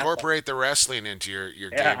wrestling. Incorporate the wrestling into your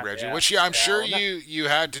game, Reggie. Which I'm sure you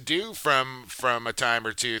had to do from a time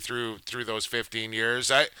or two through those 15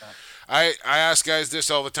 years. I ask guys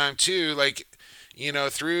this all the time too,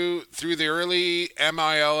 through the early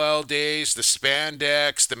MILL days, the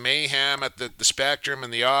spandex, the mayhem at the Spectrum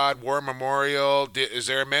and the Odd, War Memorial, is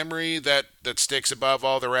there a memory that sticks above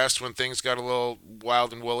all the rest when things got a little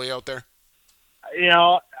wild and woolly out there?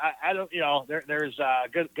 I don't. There's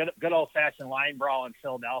good old fashioned line brawl in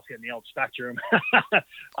Philadelphia in the old Spectrum.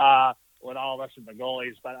 With all of us and the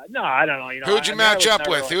goalies, but no, I don't know. Who'd you match up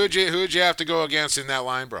with? Who'd you have to go against in that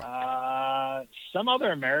line, bro? Some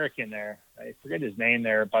other American there. I forget his name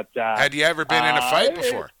there, but had you ever been in a fight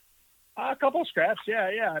before? A couple scraps,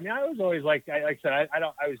 yeah. I mean, I was always like I said,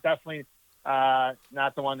 I was definitely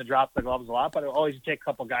not the one to drop the gloves a lot, but I always take a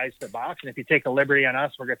couple guys to box, and if you take a liberty on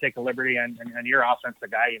us, we're gonna take a liberty on your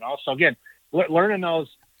offensive guy, So again, learning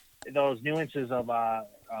those nuances of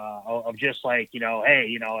just hey,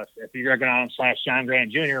 if you're going on / John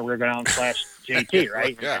Grant Jr., we're going on / JT,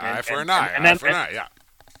 right? Eye for an eye, yeah.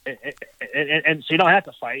 And so you don't have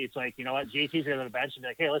to fight. It's like, JT's going to the bench and be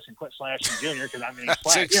like, hey, listen, quit slashing Junior because I'm going to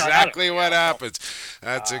slash. That's exactly what happens.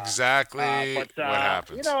 That's exactly what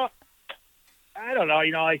happens. I don't know.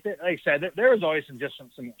 Like I said, there was always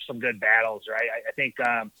some good battles, right? I think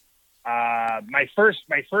my first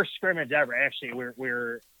scrimmage ever, actually, we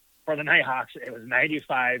were for the Nighthawks. It was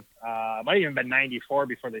 '95. Might have even been '94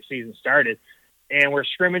 before the season started, and we're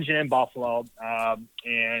scrimmaging in Buffalo.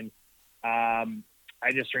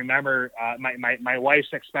 I just remember my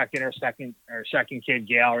wife's expecting her second kid,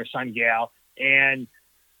 Gail, her son Gail, and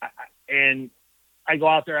I go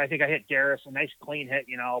out there. I think I hit Garris, a nice clean hit,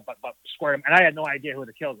 but squared him. And I had no idea who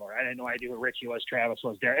the kill goalie. I had no idea who Richie was, Travis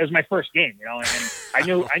was, Darren. It was my first game, And I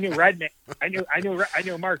knew Redman. I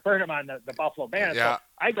knew Mark Burnham on the Buffalo Band. Yeah. So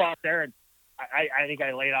I go out there and I think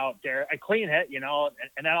I laid out there a clean hit, and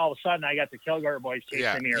then all of a sudden I got the Kilgore boys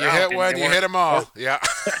chasing me around. You hit one, you hit them all. Yeah.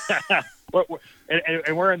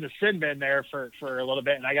 and we're in the sin bin there for a little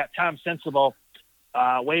bit, and I got Tom Sensible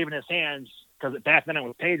waving his hands because back then it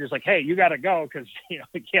was Pages like, hey, you got to go because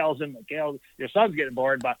Gail, your son's getting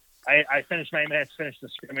bored. But I finished my match, finished the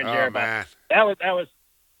scrimmage there. Man. But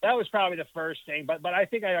that was probably the first thing. But I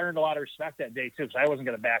think I earned a lot of respect that day too because I wasn't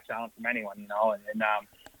going to back down from anyone,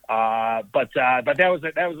 But that was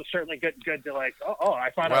a certainly good to like. I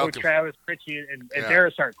found out who Travis Ritchie and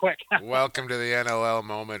Darius are quick. Welcome to the NLL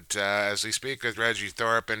moment as we speak with Reggie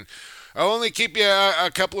Thorpe, and I'll only keep you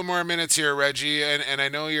a couple of more minutes here, Reggie. And I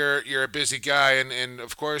know you're a busy guy, and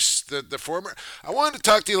of course the former. I wanted to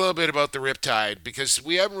talk to you a little bit about the Riptide because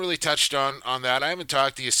we haven't really touched on that. I haven't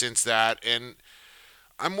talked to you since that, and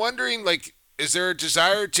I'm wondering like. Is there a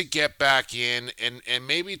desire to get back in and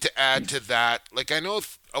maybe to add to that? Like, I know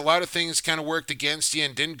a lot of things kind of worked against you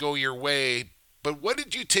and didn't go your way, but what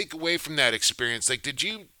did you take away from that experience? Like, do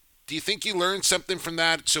you think you learned something from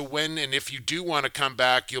that? So when and if you do want to come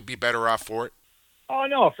back, you'll be better off for it? Oh,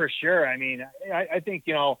 no, for sure. I mean, I think,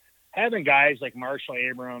 having guys like Marshall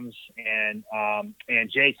Abrams and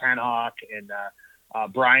Jay Tenhawk and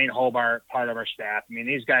Brian Hobart, part of our staff. I mean,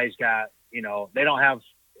 these guys got, they don't have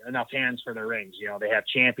enough hands for their rings. They have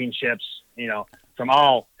championships, from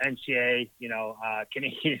all NCAA,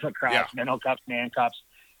 Canadian lacrosse, Minnow Cups, Man Cups,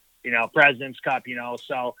 President's Cup,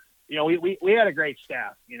 so, we had a great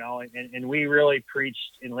staff, and we really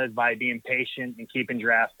preached and lived by being patient and keeping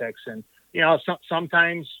draft picks. And,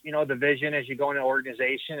 sometimes, the vision as you go into an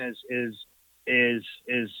organization is,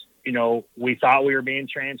 we thought we were being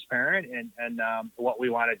transparent and what we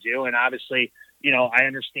want to do. And obviously, I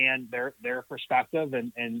understand their perspective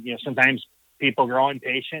and sometimes people grow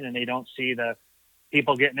impatient and they don't see the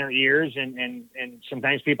people getting their ears and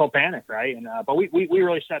sometimes people panic. Right. And, but we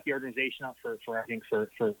really set the organization up for I think for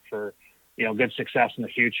good success in the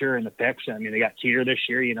future and the picks. I mean, they got Teeter this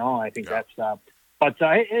year, I think that's, but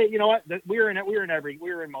you know what, we were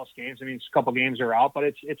in most games. I mean, a couple games are out, but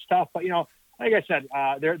it's tough, but like I said,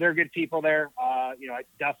 they're good people there. I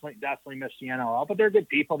definitely miss the NLL, but they're good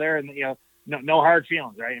people there, and no hard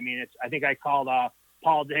feelings, right? I mean, I think I called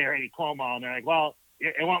Paul Day or Eddie Cuomo, and they're like, well,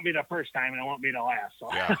 it won't be the first time, and it won't be the last. So.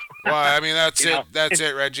 Yeah. Well, I mean, that's it. That's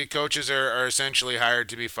it, Reggie. Coaches are essentially hired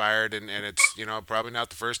to be fired, and it's probably not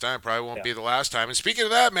the first time, probably won't be the last time. And speaking of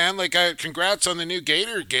that, man, like, congrats on the new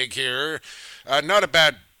Gator gig here. Not a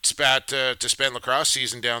bad spot to spend lacrosse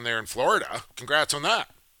season down there in Florida. Congrats on that.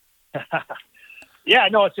 Yeah,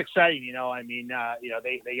 no, it's exciting. I mean,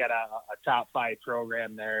 they got a top 5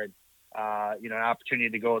 program there. An opportunity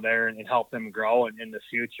to go there and help them grow in the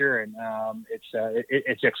future. And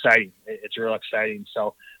it's exciting. It's real exciting.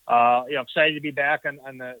 So, excited to be back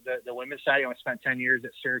on the women's side. I spent 10 years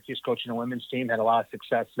at Syracuse coaching the women's team, had a lot of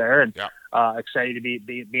success there, and excited to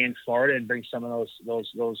be in Florida and bring some of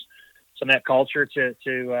some of that culture to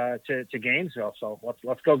Gainesville. So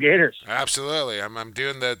let's go Gators. Absolutely. I'm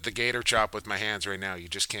doing the Gator chop with my hands right now. You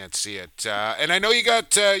just can't see it. And I know you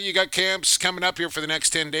got camps coming up here for the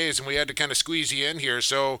next 10 days, and we had to kind of squeeze you in here.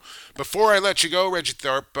 So before I let you go, Reggie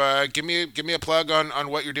Thorpe, give me a plug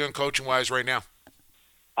on what you're doing coaching wise right now.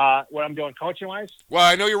 What I'm doing coaching wise? Well,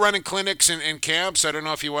 I know you're running clinics and camps. I don't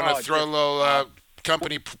know if you want to throw a little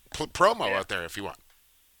company promo out there if you want.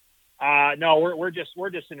 No, we're just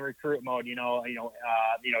in recruit mode.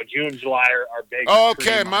 June, July are big. Oh,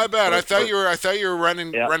 okay, my bad. I thought you were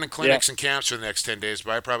running clinics and camps for the next 10 days,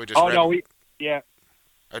 but I probably just.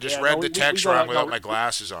 I just read the text wrong without my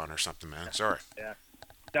glasses on or something, man. Sorry.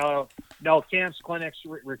 Yeah. No camps, clinics,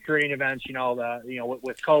 recruiting events.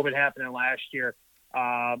 With COVID happening last year.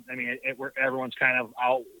 I mean, everyone's kind of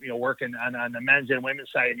out, working on the men's and women's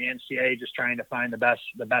side in the NCAA, just trying to find the best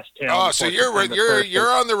talent. Oh, so you're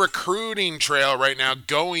on the recruiting trail right now,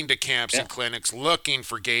 going to camps and clinics, looking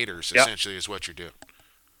for Gators. Essentially, is what you're doing.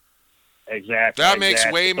 Exactly. That makes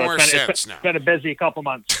way more sense now. It's been a busy couple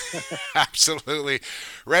months. Absolutely,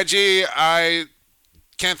 Reggie. I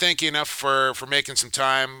can't thank you enough for making some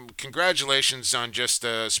time. Congratulations on just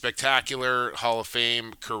a spectacular Hall of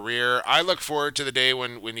Fame career. I look forward to the day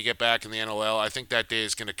when you get back in the NLL. I think that day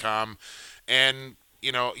is going to come. And,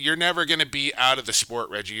 you're never going to be out of the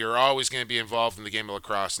sport, Reggie. You're always going to be involved in the game of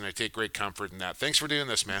lacrosse, and I take great comfort in that. Thanks for doing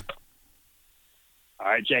this, man. All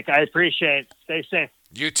right, Jake. I appreciate it. Stay safe.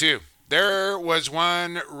 You too. There was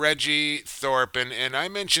one Reggie Thorpe, and I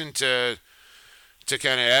mentioned to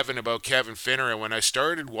kind of Evan about Kevin Finneran. When I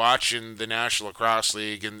started watching the National Lacrosse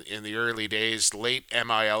League in the early days, late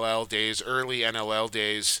MILL days, early NLL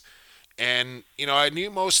days, and I knew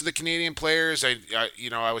most of the Canadian players. I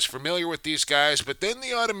was familiar with these guys, but then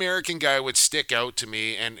the odd American guy would stick out to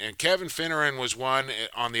me, and Kevin Finneran was one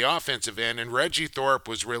on the offensive end, and Reggie Thorpe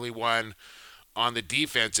was really one on the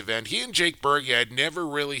defensive end. He and Jake Berge, I'd never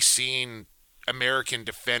really seen American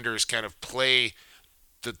defenders kind of play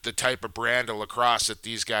the type of brand of lacrosse that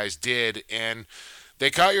these guys did, and they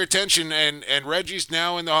caught your attention, and Reggie's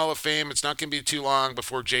now in the Hall of Fame. It's not going to be too long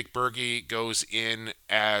before Jake Berge goes in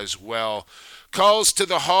as well. Calls to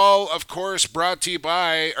the Hall, of course, brought to you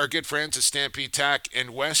by our good friends at Stampede Tack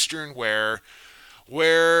and Western Wear,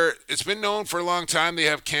 where it's been known for a long time they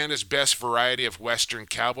have Canada's best variety of Western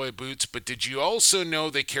cowboy boots, but did you also know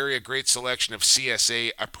they carry a great selection of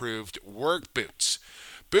CSA-approved work boots?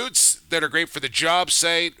 Boots that are great for the job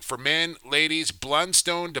site, for men, ladies,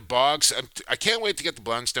 Blundstone to bogs. I can't wait to get the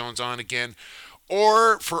Blundstones on again.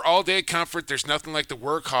 Or for all-day comfort, there's nothing like the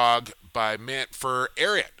Work Hog by Mint for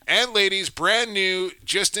Ariat. And ladies, brand new,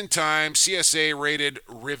 just-in-time, CSA-rated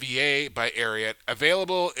Riviere by Ariat.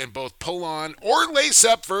 Available in both pull-on or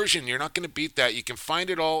lace-up version. You're not going to beat that. You can find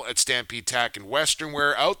it all at Stampede Tack and Western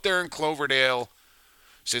Wear out there in Cloverdale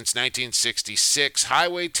since 1966.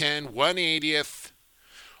 Highway 10, 180th.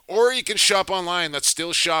 Or you can shop online. That's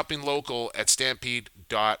still shopping local at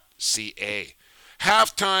stampede.ca.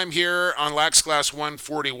 Halftime here on Lax Class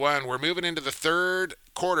 141. We're moving into the third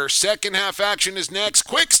quarter. Second half action is next.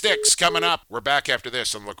 Quick Sticks coming up. We're back after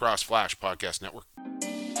this on the Lacrosse Flash Podcast Network.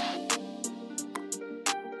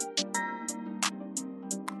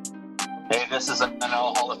 Hey, this is an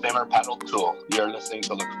NL Hall of Famer, Pat O'Toole. You're listening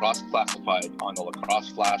to Lacrosse Classified on the Lacrosse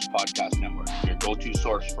Flash Podcast Network, your go-to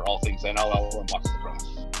source for all things NLL and box lacrosse.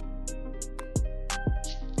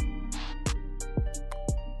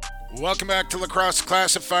 Welcome back to Lacrosse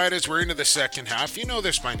Classified as we're into the second half. You know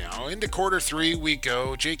this by now. Into quarter three we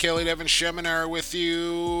go. Jake Elliott, Evan Sheminar with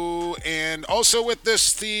you. And also with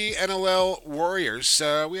us, the NLL Warriors.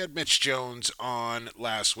 We had Mitch Jones on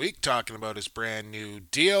last week talking about his brand new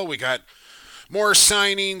deal. We got more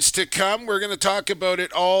signings to come. We're going to talk about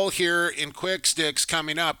it all here in Quick Sticks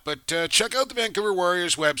coming up. But check out the Vancouver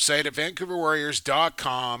Warriors website at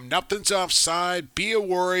vancouverwarriors.com. Nothing's offside. Be a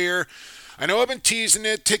Warrior. I know I've been teasing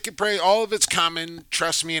it. Ticket price, all of it's coming.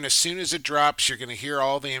 Trust me, and as soon as it drops, you're going to hear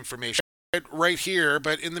all the information right here.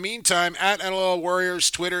 But in the meantime, at NLL Warriors,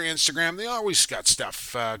 Twitter, Instagram, they always got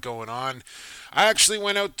stuff going on. I actually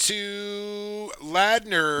went out to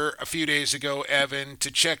Ladner a few days ago, Evan, to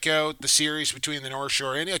check out the series between the North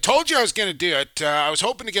Shore and I told you I was going to do it. I was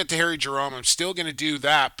hoping to get to Harry Jerome. I'm still going to do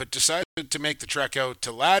that, but decided to make the trek out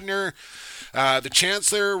to Ladner. The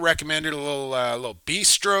Chancellor recommended a little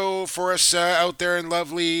bistro for us out there in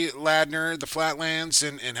lovely Ladner, the Flatlands,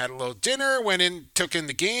 and had a little dinner, went in, took in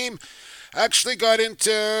the game. Actually got into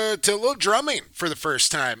a little drumming for the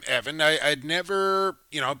first time, Evan. I'd never,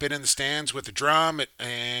 been in the stands with a drum,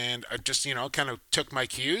 and I just, kind of took my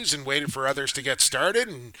cues and waited for others to get started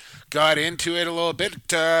and got into it a little bit.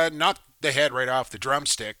 Knocked the head right off the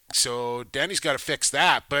drumstick, so Danny's got to fix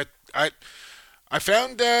that. But I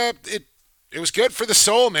found it was good for the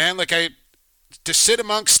soul, man. To sit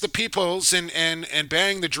amongst the peoples and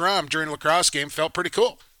bang the drum during a lacrosse game felt pretty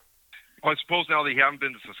cool. Well, I suppose now that you haven't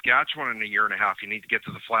been to Saskatchewan in a year and a half, you need to get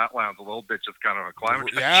to the Flatlands a little bit, just kind of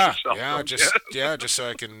acclimatize yourself. Just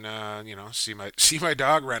so I can, see my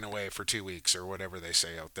dog run away for 2 weeks or whatever they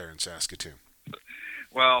say out there in Saskatoon.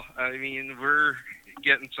 Well, I mean, we're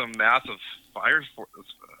getting some massive fire smoke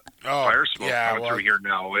coming through here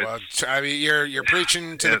now. You're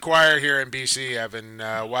preaching to the choir here in BC, Evan.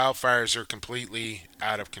 Wildfires are completely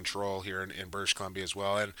out of control here in British Columbia as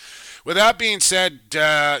well. And with that being said,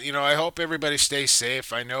 I hope everybody stays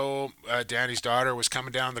safe. I know Danny's daughter was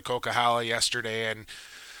coming down the Coquihalla yesterday, and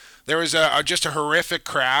there was just a horrific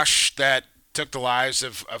crash that took the lives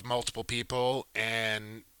of multiple people.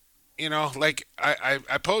 And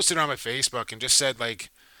I posted on my Facebook and just said,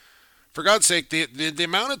 for God's sake, the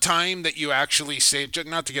amount of time that you actually save,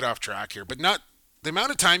 not to get off track here, but the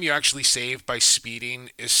amount of time you actually save by speeding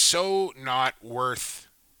is so not worth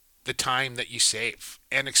the time that you save.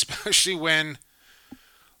 And especially when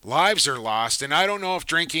lives are lost. And I don't know if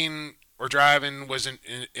drinking or driving was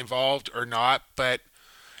involved or not, but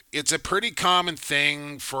it's a pretty common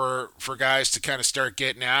thing for guys to kind of start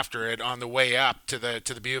getting after it on the way up to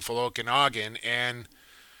the beautiful Okanagan. And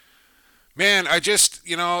man, I just,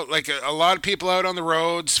 a lot of people out on the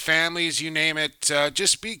roads, families, you name it,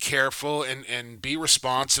 just be careful and be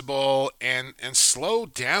responsible and slow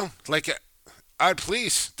down.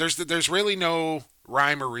 Please, there's really no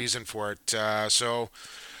rhyme or reason for it. So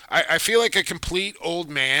I feel like a complete old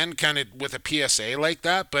man kind of with a PSA like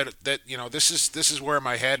that, but that, this is where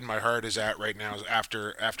my head and my heart is at right now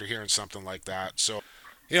after hearing something like that. So,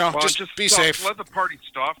 just be safe. Let the party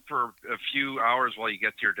stop for a few hours while you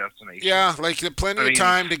get to your destination. Yeah, plenty of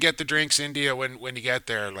time to get the drinks into you when you get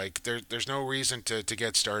there. There's no reason to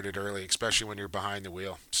get started early, especially when you're behind the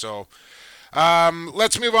wheel. So,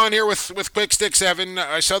 Let's move on here with Quick Sticks, Evan.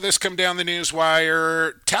 I saw this come down the news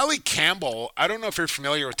wire. Tally Campbell, I don't know if you're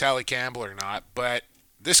familiar with Tally Campbell or not, but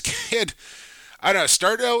this kid, I don't know,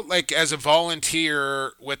 started out like as a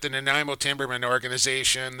volunteer with the Nanaimo Timberman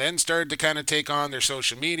organization, then started to kind of take on their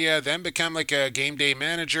social media, then become like a game day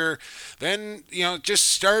manager, then, just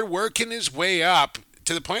started working his way up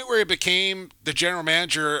to the point where he became the general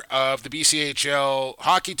manager of the BCHL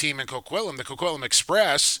hockey team in Coquitlam, the Coquitlam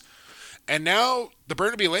Express. And now the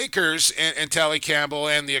Burnaby Lakers and Tally Campbell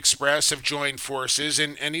and the Express have joined forces,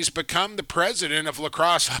 and he's become the president of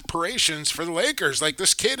lacrosse operations for the Lakers. Like,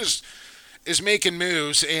 this kid is making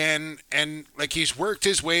moves, and like, he's worked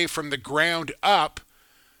his way from the ground up,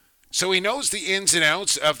 so he knows the ins and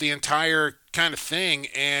outs of the entire kind of thing.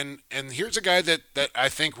 And here's a guy that I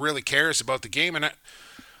think really cares about the game. And I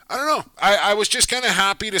don't know. I was just kind of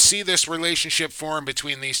happy to see this relationship form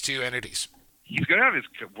between these two entities. He's going to have his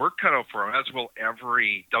work cut out for him, as will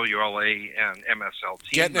every WLA and MSL team.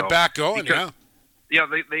 Getting it back going, because, yeah.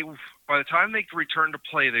 They by the time they return to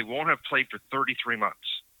play, they won't have played for 33 months,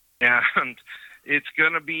 and it's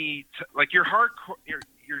going to be like your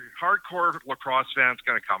hardcore lacrosse fan's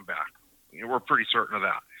going to come back. We're pretty certain of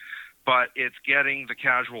that. But it's getting the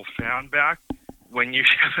casual fan back when you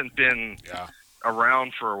haven't been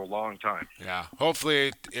around for a long time. Yeah,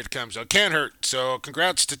 hopefully it comes out. Can't hurt. So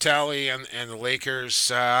congrats to Tally and the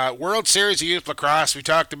Lakers. World Series of Youth Lacrosse, we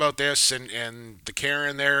talked about this, and the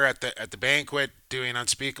Karen there at the banquet doing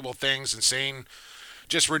unspeakable things and saying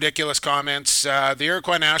just ridiculous comments. The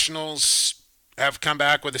Iroquois Nationals have come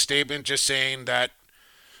back with a statement just saying that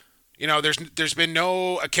there's been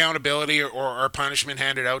no accountability or punishment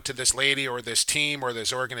handed out to this lady or this team or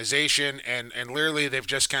this organization, and literally they've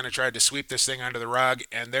just kind of tried to sweep this thing under the rug,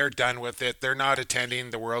 and they're done with it. They're not attending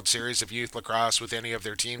the World Series of Youth Lacrosse with any of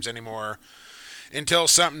their teams anymore until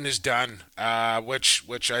something is done,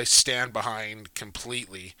 which I stand behind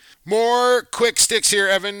completely. More quick sticks here,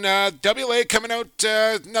 Evan. WLA coming out,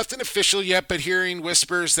 nothing official yet, but hearing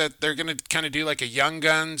whispers that they're going to kind of do like a Young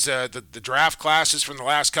Guns. The draft classes from the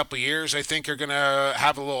last couple of years, I think, are going to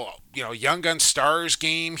have a little, Young Guns Stars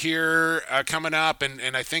game here coming up,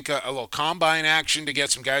 and I think a little combine action to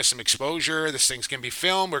get some guys some exposure. This thing's going to be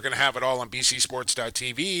filmed. We're going to have it all on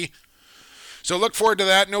bcsports.tv. So look forward to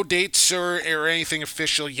that. No dates or anything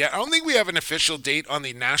official yet. I don't think we have an official date on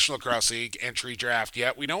the National Lacrosse League entry draft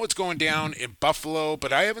yet. We know what's going down in Buffalo,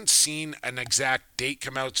 but I haven't seen an exact date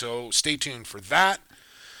come out, so stay tuned for that.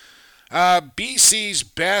 BC's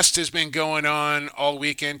Best has been going on all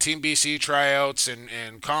weekend. Team BC tryouts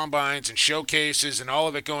and combines and showcases and all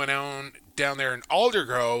of it going on down there in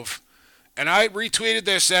Aldergrove. And I retweeted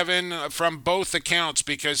this, Evan, from both accounts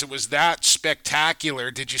because it was that spectacular.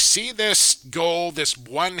 Did you see this goal, this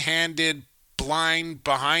one-handed, blind,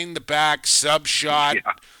 behind-the-back sub shot?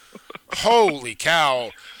 Yeah. Holy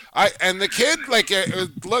cow. And the kid,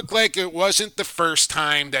 it looked like it wasn't the first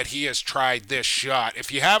time that he has tried this shot.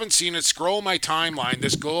 If you haven't seen it, scroll my timeline.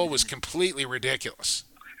 This goal was completely ridiculous.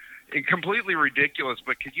 Completely ridiculous,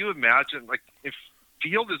 but could you imagine, if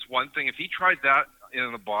field is one thing, if he tried that in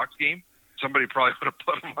the box game, somebody probably would have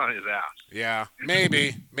put him on his ass. Yeah,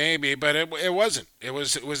 maybe, but it wasn't. It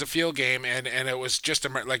was a field game, and it was just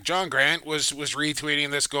like John Grant was retweeting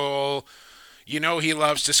this goal. He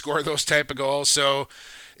loves to score those type of goals, so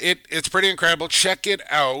it's pretty incredible. Check it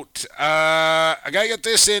out. I gotta get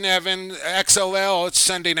this in, Evan. XLL. It's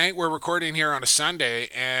Sunday night. We're recording here on a Sunday,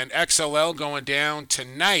 and XLL going down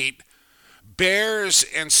tonight. Bears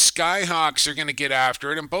and Skyhawks are going to get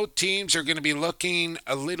after it, and both teams are going to be looking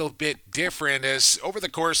a little bit different as over the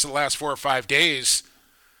course of the last 4 or 5 days,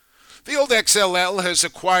 the old XLL has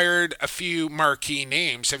acquired a few marquee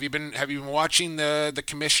names. Have you been watching the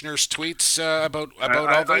commissioner's tweets about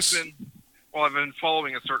all this? I've been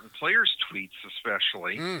following a certain player's tweets,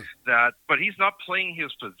 especially but he's not playing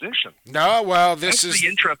his position. No, well, that's the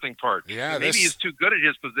interesting part. Yeah, maybe he's too good at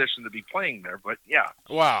his position to be playing there, but yeah.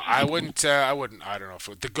 Well, I don't know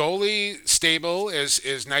if the goalie stable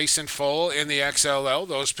is nice and full in the XLL.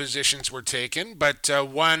 Those positions were taken, but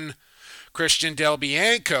one Christian Del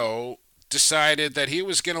Bianco decided that he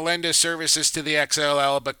was going to lend his services to the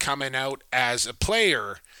XLL, but coming out as a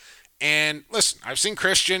player. And listen, I've seen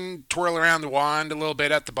Christian twirl around the wand a little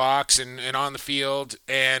bit at the box and on the field.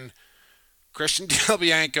 And Christian Del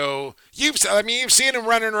Bianco, you've seen him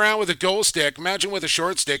running around with a goal stick. Imagine with a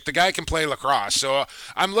short stick. The guy can play lacrosse. So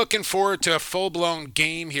I'm looking forward to a full-blown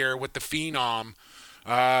game here with the Phenom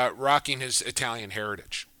rocking his Italian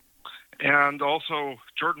heritage. And also,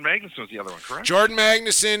 Jordan Magnuson was the other one, correct? Jordan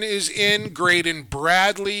Magnuson is in. Graydon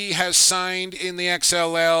Bradley has signed in the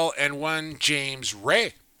XLL, and one James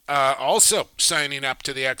Ray also signing up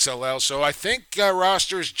to the XLL. So I think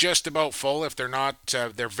roster's just about full. If they're not,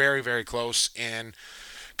 they're very, very close. And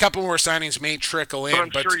a couple more signings may trickle in.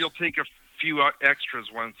 But I'm sure you'll take a few extras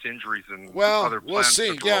once injuries and other plans. We'll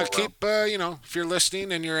see. Yeah, keep, if you're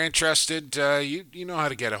listening and you're interested, you know how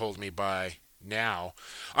to get a hold of me by now.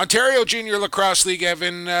 Ontario Junior Lacrosse League,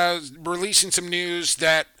 Evan, releasing some news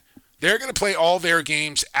that they're going to play all their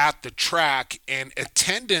games at the track, and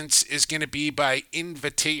attendance is going to be by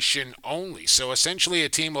invitation only. So essentially a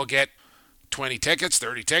team will get 20 tickets,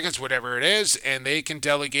 30 tickets, whatever it is, and they can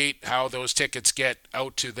delegate how those tickets get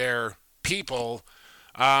out to their people.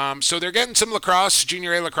 So they're getting some lacrosse,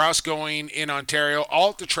 Junior A lacrosse going in Ontario, all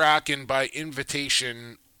at the track and by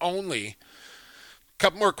invitation only.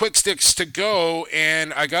 Couple more quick sticks to go,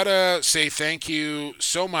 and I gotta say thank you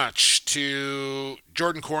so much to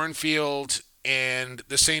Jordan Cornfield and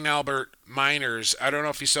the St. Albert Miners. I don't know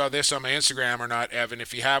if you saw this on my Instagram or not, Evan.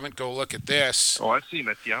 If you haven't, go look at this. Oh, I've seen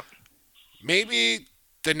it, yeah. Maybe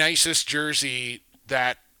the nicest jersey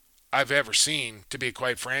that I've ever seen, to be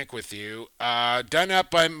quite frank with you. Done up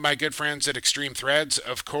by my good friends at Extreme Threads,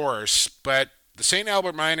 of course, but the St.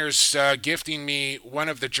 Albert Miners gifting me one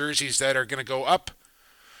of the jerseys that are going to go up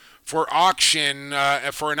for auction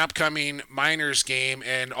for an upcoming Miners game,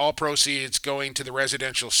 and all proceeds going to the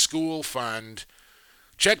residential school fund.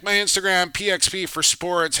 Check my Instagram, PXP for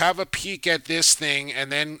Sports. Have a peek at this thing,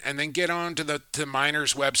 and then get on to the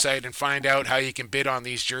Miners website and find out how you can bid on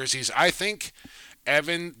these jerseys. I think,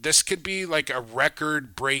 Evan, this could be like a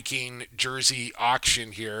record-breaking jersey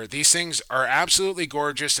auction here. These things are absolutely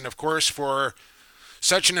gorgeous, and of course, for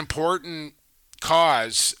such an important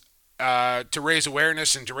cause, to raise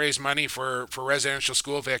awareness and to raise money for residential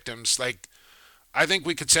school victims, like, I think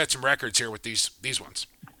we could set some records here with these ones.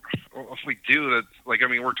 Well, if we do that,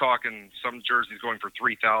 we're talking some jerseys going for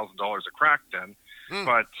 $3,000 a crack then,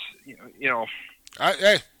 but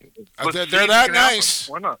they're that nice.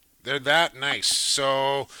 Why not? They're that nice.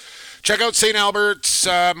 So check out St. Albert's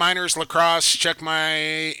Miners Lacrosse. Check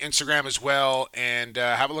my Instagram as well, and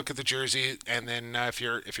have a look at the jersey. And then if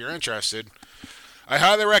you're interested, I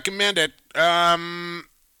highly recommend it.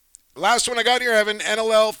 Last one I got here, Evan,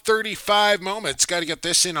 NLL 35 moments. Got to get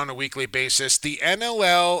this in on a weekly basis. The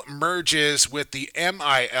NLL merges with the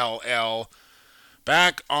MILL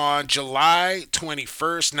back on July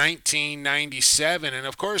 21st, 1997. And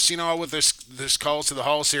of course, with this Calls to the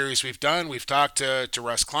Hall series we've done, we've talked to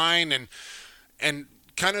Russ Klein and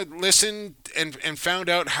kind of listened and found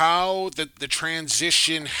out how the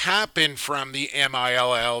transition happened from the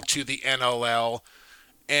MILL to the NLL.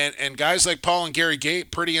 And guys like Paul and Gary Gate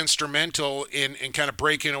pretty instrumental in kind of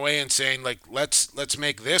breaking away and saying, like, let's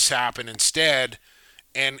make this happen instead,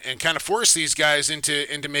 and kind of force these guys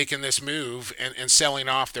into making this move and selling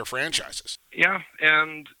off their franchises. Yeah,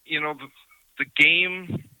 and the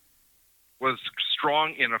game was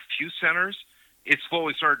strong in a few centers. It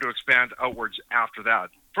slowly started to expand outwards after that,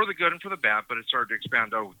 for the good and for the bad, but it started to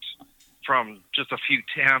expand out from just a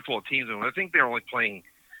handful of teams. And I think they were only playing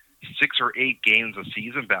 6 or 8 games a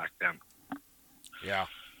season back then. Yeah.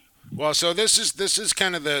 Well, so this is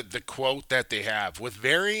kind of the quote that they have. With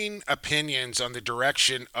varying opinions on the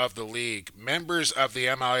direction of the league, members of the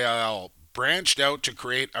MILL branched out to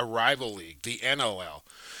create a rival league, the NLL.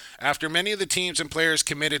 After many of the teams and players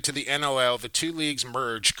committed to the NLL, the two leagues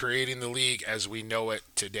merged, creating the league as we know it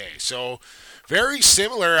today. So very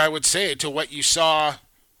similar, I would say, to what you saw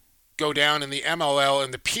go down in the MLL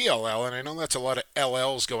and the PLL, and I know that's a lot of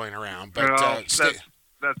LLs going around, but that's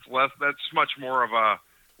much more of a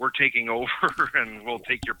we're taking over and we'll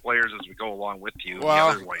take your players as we go along with you. Well,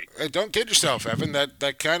 the other way. Don't kid yourself, Evan.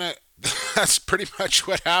 That kind of that's pretty much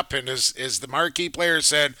what happened. Is the marquee player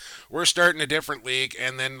said we're starting a different league,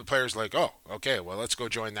 and then the players like, oh, okay, well let's go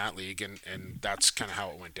join that league, and that's kind of how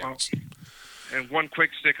it went down. And one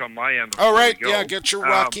quick stick on my end. All right, yeah, get your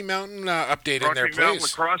Rocky Mountain update in there, please. Rocky Mountain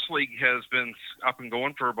Lacrosse League has been up and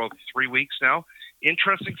going for about 3 weeks now.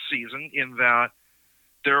 Interesting season in that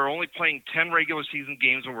they're only playing 10 regular season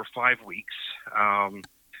games over 5 weeks. In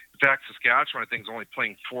fact, Saskatchewan, I think, is only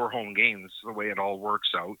playing 4 home games, the way it all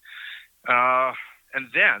works out. And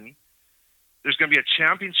then there's going to be a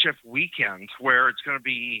championship weekend where it's going to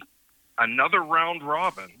be another round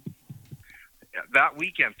robin. That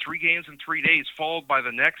weekend, 3 games in 3 days, followed by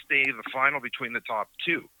the next day, the final between the top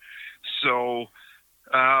 2. So,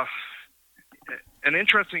 an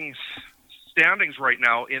interesting standings right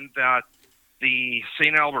now in that the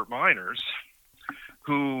St. Albert Miners,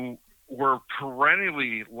 who were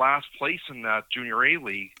perennially last place in that Junior A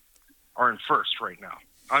League, are in first right now,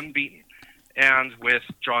 unbeaten. And with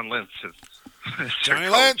John Lintz. Johnny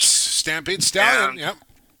Lintz, Stampede Stallion, yep.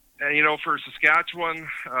 And, for Saskatchewan,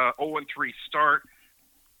 0-3 start,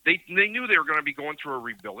 they knew they were going to be going through a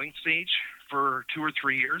rebuilding stage for 2 or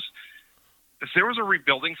 3 years. If there was a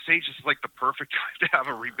rebuilding stage, it's like the perfect time to have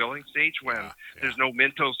a rebuilding stage when there's no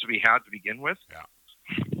Mintos to be had to begin with.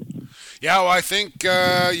 Yeah, well, I think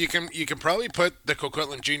you can probably put the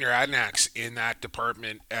Coquitlam Junior Adanacs in that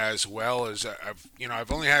department as well. As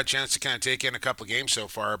I've only had a chance to kind of take in a couple of games so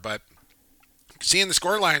far, but seeing the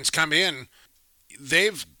score lines come in,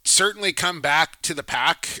 they've certainly come back to the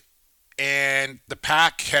pack, and the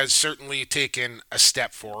pack has certainly taken a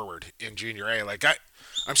step forward in Junior A. Like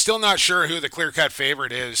I'm still not sure who the clear-cut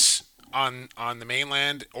favorite is on the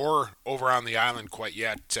mainland or over on the island quite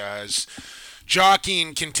yet. As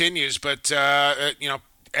jockeying continues, but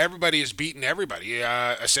everybody is beating everybody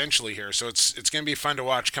essentially here, so it's going to be fun to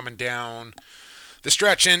watch coming down the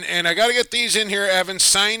stretch. And I got to get these in here, Evan.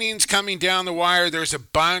 Signings coming down the wire. There's a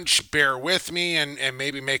bunch. Bear with me and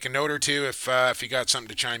maybe make a note or two if you got something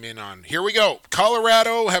to chime in on. Here we go.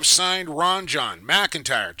 Colorado have signed Ron John,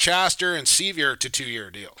 McIntyre, Chaster, and Sevier to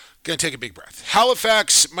 2-year deal. Going to take a big breath.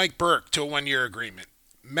 Halifax, Mike Burke to a 1-year agreement.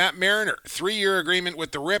 Matt Mariner, 3-year agreement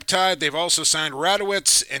with the Riptide. They've also signed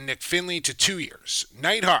Radowitz and Nick Finley to 2 years.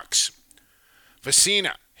 Nighthawks,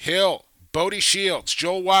 Vicina, Hill, Bodie Shields,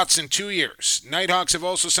 Joel Watson, 2 years. Nighthawks have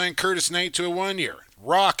also signed Curtis Knight to a 1-year.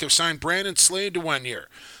 Rock have signed Brandon Slade to 1 year.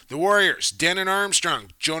 The Warriors, Denon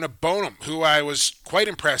Armstrong, Jonah Bonham, who I was quite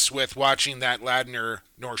impressed with watching that Ladner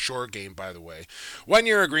North Shore game, by the way.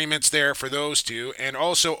 1-year agreements there for those two, and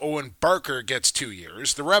also Owen Barker gets 2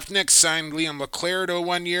 years. The Roughnecks signed Liam LeClaire to a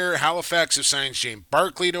 1 year. Halifax have signed Shane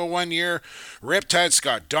Barkley to a 1 year. Riptide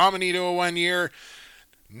Scott Dominey to a 1 year.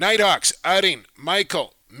 Nighthawks, Udding,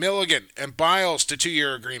 Michael, Milligan, and Biles to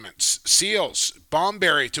 2-year agreements. Seals,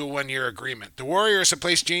 Bomberry to a 1-year agreement. The Warriors have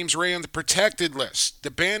placed James Ray on the protected list.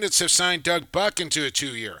 The Bandits have signed Doug Buchan to a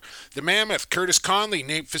 2-year. The Mammoth, Curtis Conley,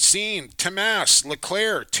 Nate Facine, Tamas,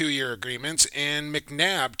 LeClaire, 2-year agreements, and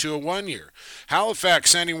McNabb to a 1-year.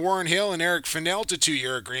 Halifax signing Warren Hill and Eric Fennell to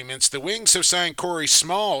 2-year agreements. The Wings have signed Corey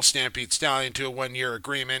Small, Stampede Stallion, to a 1-year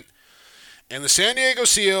agreement. And the San Diego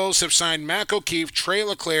Seals have signed Mac O'Keefe, Trey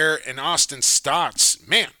LeClaire, and Austin Stotts.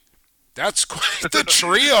 Man, that's quite the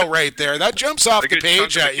trio right there. That jumps off the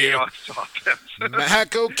page at you.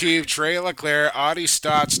 Mac O'Keefe, Trey LeClaire, Audie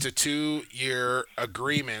Stotts to 2-year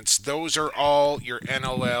agreements. Those are all your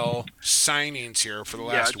NLL signings here for the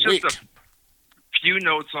last week. Just a few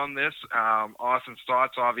notes on this. Austin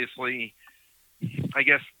Stotts, obviously, I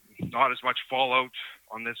guess not as much fallout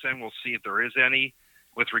on this end. We'll see if there is any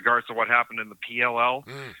with regards to what happened in the PLL.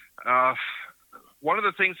 One of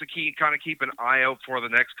the things to keep an eye out for the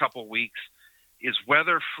next couple of weeks is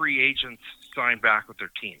whether free agents sign back with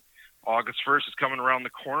their team. August 1st is coming around the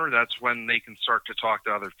corner. That's when they can start to talk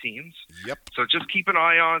to other teams. Yep. So just keep an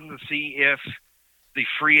eye on to see if the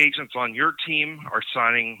free agents on your team are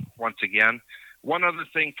signing once again. One other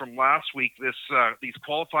thing from last week, these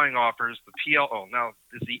qualifying offers, the PLO, now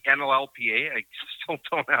is the NLLPA. I still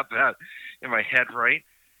don't have that in my head right.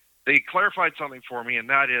 They clarified something for me, and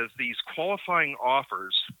that is these qualifying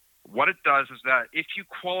offers, what it does is that if you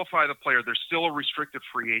qualify the player, they're still a restricted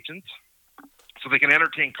free agent, so they can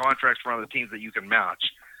entertain contracts from other teams that you can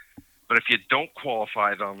match. But if you don't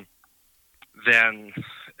qualify them, then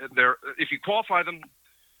if you qualify them,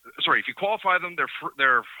 I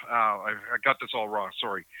got this all wrong.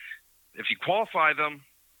 Sorry. If you qualify them,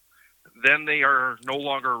 then they are no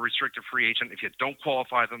longer a restricted free agent. If you don't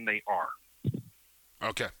qualify them, they are.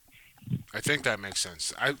 Okay. I think that makes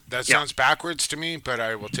sense. That sounds backwards to me, but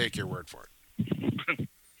I will take your word for it.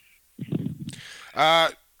 Are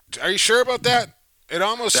you sure about that? It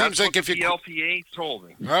almost seems like if you... That's what the LPA told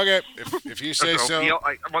me. Okay, if you say so.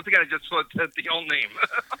 Once again, I just said the old name.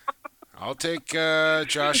 I'll take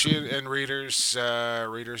Josh and Reader's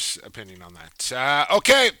opinion on that.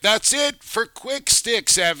 Okay, that's it for Quick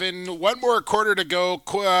Sticks, Evan. One more quarter to go.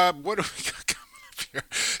 What do we got coming up here?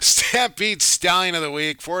 Stampede Stallion of the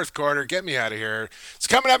Week, fourth quarter. Get me out of here. It's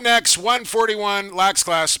coming up next, 141, Lax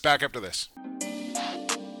Class. Back up to this.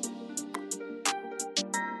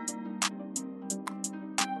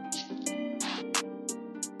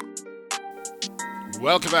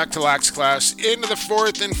 Welcome back to Lax Class. Into the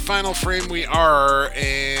fourth and final frame we are.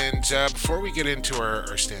 And before we get into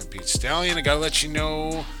our Stampede Stallion, I got to let you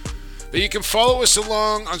know that you can follow us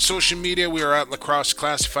along on social media. We are at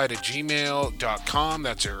lacrosseclassified@gmail.com.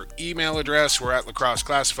 That's our email address. We're at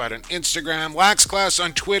lacrosseclassified on Instagram. Lax Class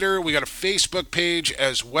on Twitter. We got a Facebook page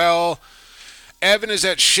as well. Evan is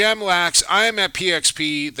at Shemlax. I am at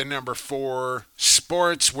PXP, the number 4 Sports.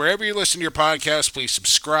 Sports. Wherever you listen to your podcast, please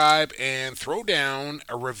subscribe and throw down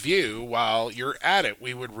a review while you're at it.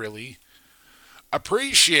 We would really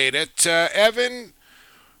appreciate it. Evan,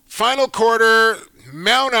 final quarter,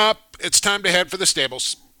 mount up. It's time to head for the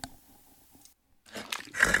stables.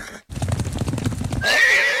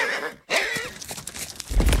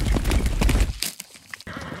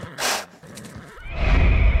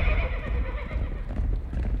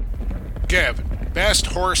 Evan, best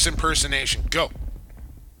horse impersonation. Go.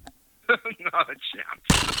 Not a chance.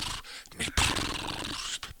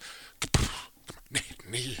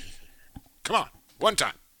 Come on. One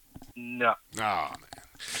time. No. Oh,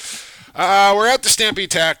 man. We're at the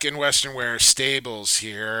Stampede Tack in Western Wear Stables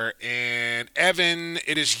here. And, Evan,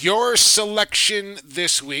 it is your selection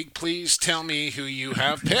this week. Please tell me who you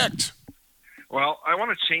have picked. Well, I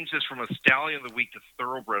want to change this from a Stallion of the Week to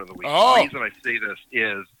Thoroughbred of the Week. Oh. The reason I say this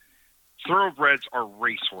is thoroughbreds are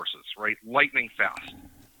racehorses, right? Lightning fast.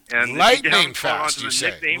 And lightning fast, you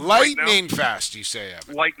say. Lightning fast, you say,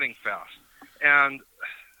 Evan. Lightning fast. And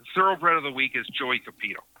Thoroughbred of the Week is Joey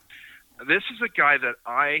Capito. This is a guy that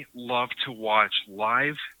I love to watch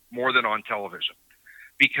live more than on television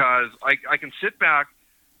because I can sit back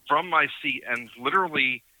from my seat and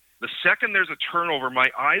literally the second there's a turnover,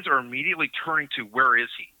 my eyes are immediately turning to where is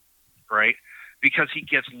he, right? Because he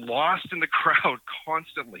gets lost in the crowd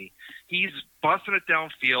constantly. He's busting it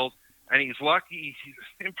downfield, and he's lucky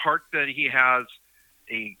in part that he has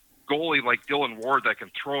a goalie like Dylan Ward that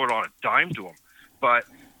can throw it on a dime to him. But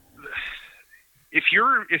if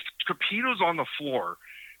Capito's on the floor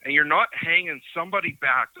and you're not hanging somebody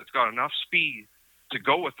back that's got enough speed to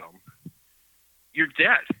go with them, you're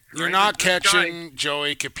dead. You're not catching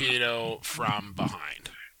Joey Capito from behind.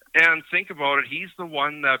 And think about it, he's the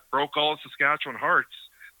one that broke all of Saskatchewan hearts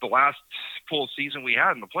the last full season we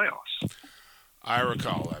had in the playoffs. I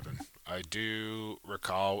recall, Evan. I do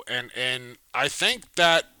recall. And I think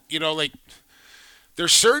that,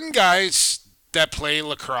 there's certain guys that play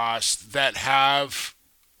lacrosse that have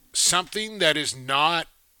something that is not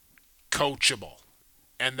coachable.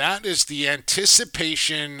 And that is the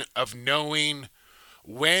anticipation of knowing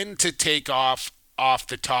when to take off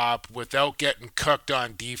the top without getting cooked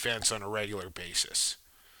on defense on a regular basis.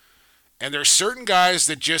 And there's certain guys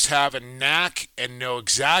that just have a knack and know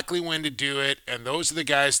exactly when to do it, and those are the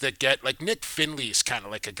guys that get, like Nick Finley is kind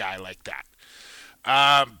of like a guy like that.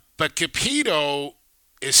 But Capito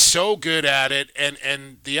is so good at it,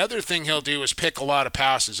 and the other thing he'll do is pick a lot of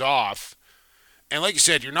passes off. And like you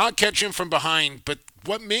said, you're not catching him from behind, but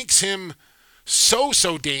what makes him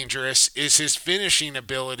so dangerous is his finishing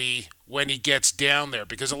ability when he gets down there,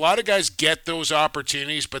 because a lot of guys get those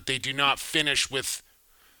opportunities, but they do not finish with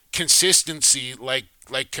consistency like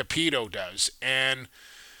Capito does. And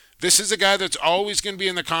this is a guy that's always going to be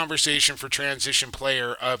in the conversation for Transition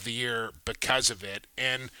Player of the Year because of it.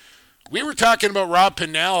 And we were talking about Rob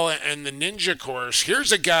Pennell and the Ninja course.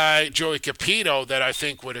 Here's a guy, Joey Capito, that I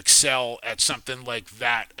think would excel at something like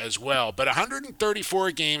that as well. But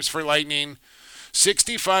 134 games for Lightning,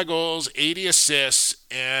 65 goals, 80 assists,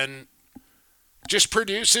 and just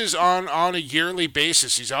produces on a yearly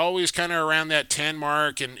basis. He's always kind of around that 10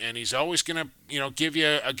 mark, and he's always going to, give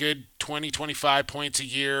you a good 20, 25 points a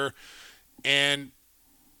year. And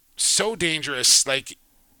so dangerous.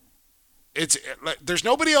 There's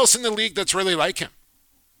nobody else in the league that's really like him.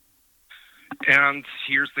 And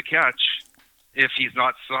here's the catch. If he's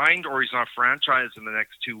not signed or he's not franchised in the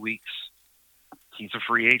next 2 weeks, he's a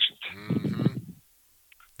free agent. Mm-hmm.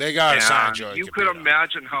 They got to sign Joey You Capito. could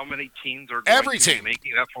imagine how many teams are going to be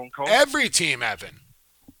making that phone call? Every team, Evan.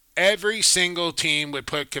 Every single team would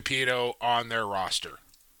put Capito on their roster.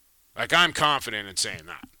 I'm confident in saying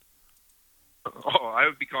that. Oh, I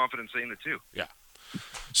would be confident saying it too. Yeah.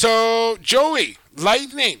 So, Joey,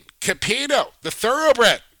 Lightning, Capito, the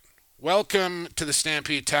Thoroughbred. Welcome to the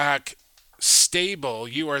Stampede Tack stable.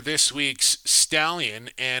 You are this week's Stallion.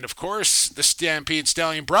 And, of course, the Stampede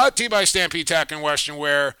Stallion brought to you by Stampede Tack and Western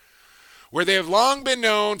Wear, where they have long been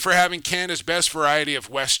known for having Canada's best variety of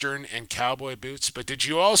Western and cowboy boots. But did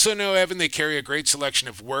you also know, Evan, they carry a great selection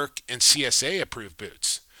of work and CSA-approved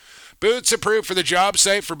boots? Boots approved for the job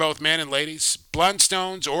site for both men and ladies,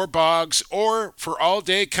 Blundstones or Bogs, or for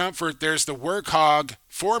all-day comfort, there's the Work Hog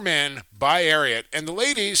for men by Ariat. And the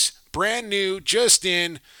ladies, brand new, just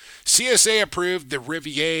in, CSA-approved, the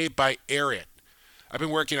Riviere by Ariat. I've been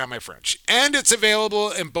working on my French. And it's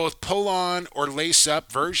available in both pull-on or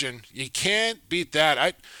lace-up version. You can't beat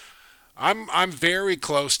that. I'm very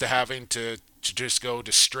close to having to to just go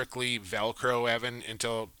to strictly Velcro, Evan,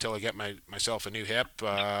 until I get myself a new hip.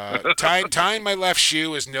 Tying my left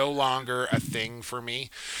shoe is no longer a thing for me.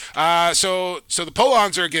 So the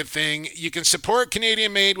pull-ons are a good thing. You can support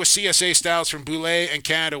Canadian-made with CSA styles from Boulay and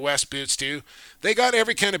Canada West boots too. They got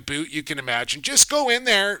every kind of boot you can imagine. Just go in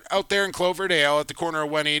there, out there in Cloverdale at the corner of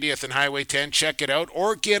 180th and Highway 10, check it out,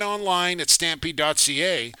 or get online at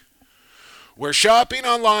stampede.ca, where shopping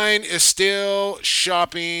online is still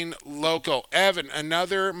shopping local. Evan,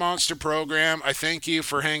 another monster program. I thank you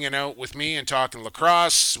for hanging out with me and talking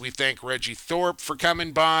lacrosse. We thank Reggie Thorpe for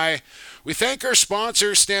coming by. We thank our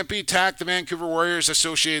sponsors, Stampede Tack, the Vancouver Warriors,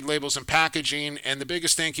 Associated Labels and Packaging, and the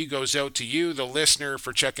biggest thank you goes out to you, the listener,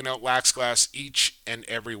 for checking out Lax Glass each and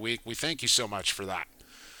every week. We thank you so much for that.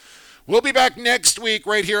 We'll be back next week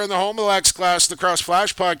right here on the home of Lax Glass, the Cross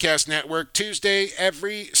Flash Podcast Network, Tuesday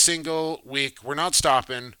every single week. We're not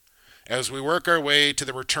stopping as we work our way to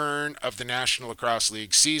the return of the National Lacrosse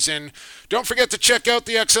League season. Don't forget to check out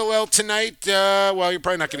the XLL tonight. Well, you're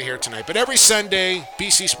probably not going to hear it tonight, but every Sunday,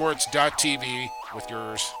 bcsports.tv with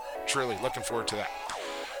yours truly. Looking forward to that.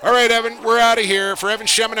 All right, Evan, we're out of here. For Evan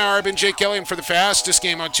Schemenauer, I've been Jake Kelly, and for the fastest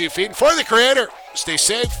game on 2 feet, and for the creator, stay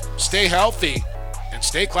safe, stay healthy, and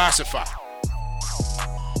stay classified.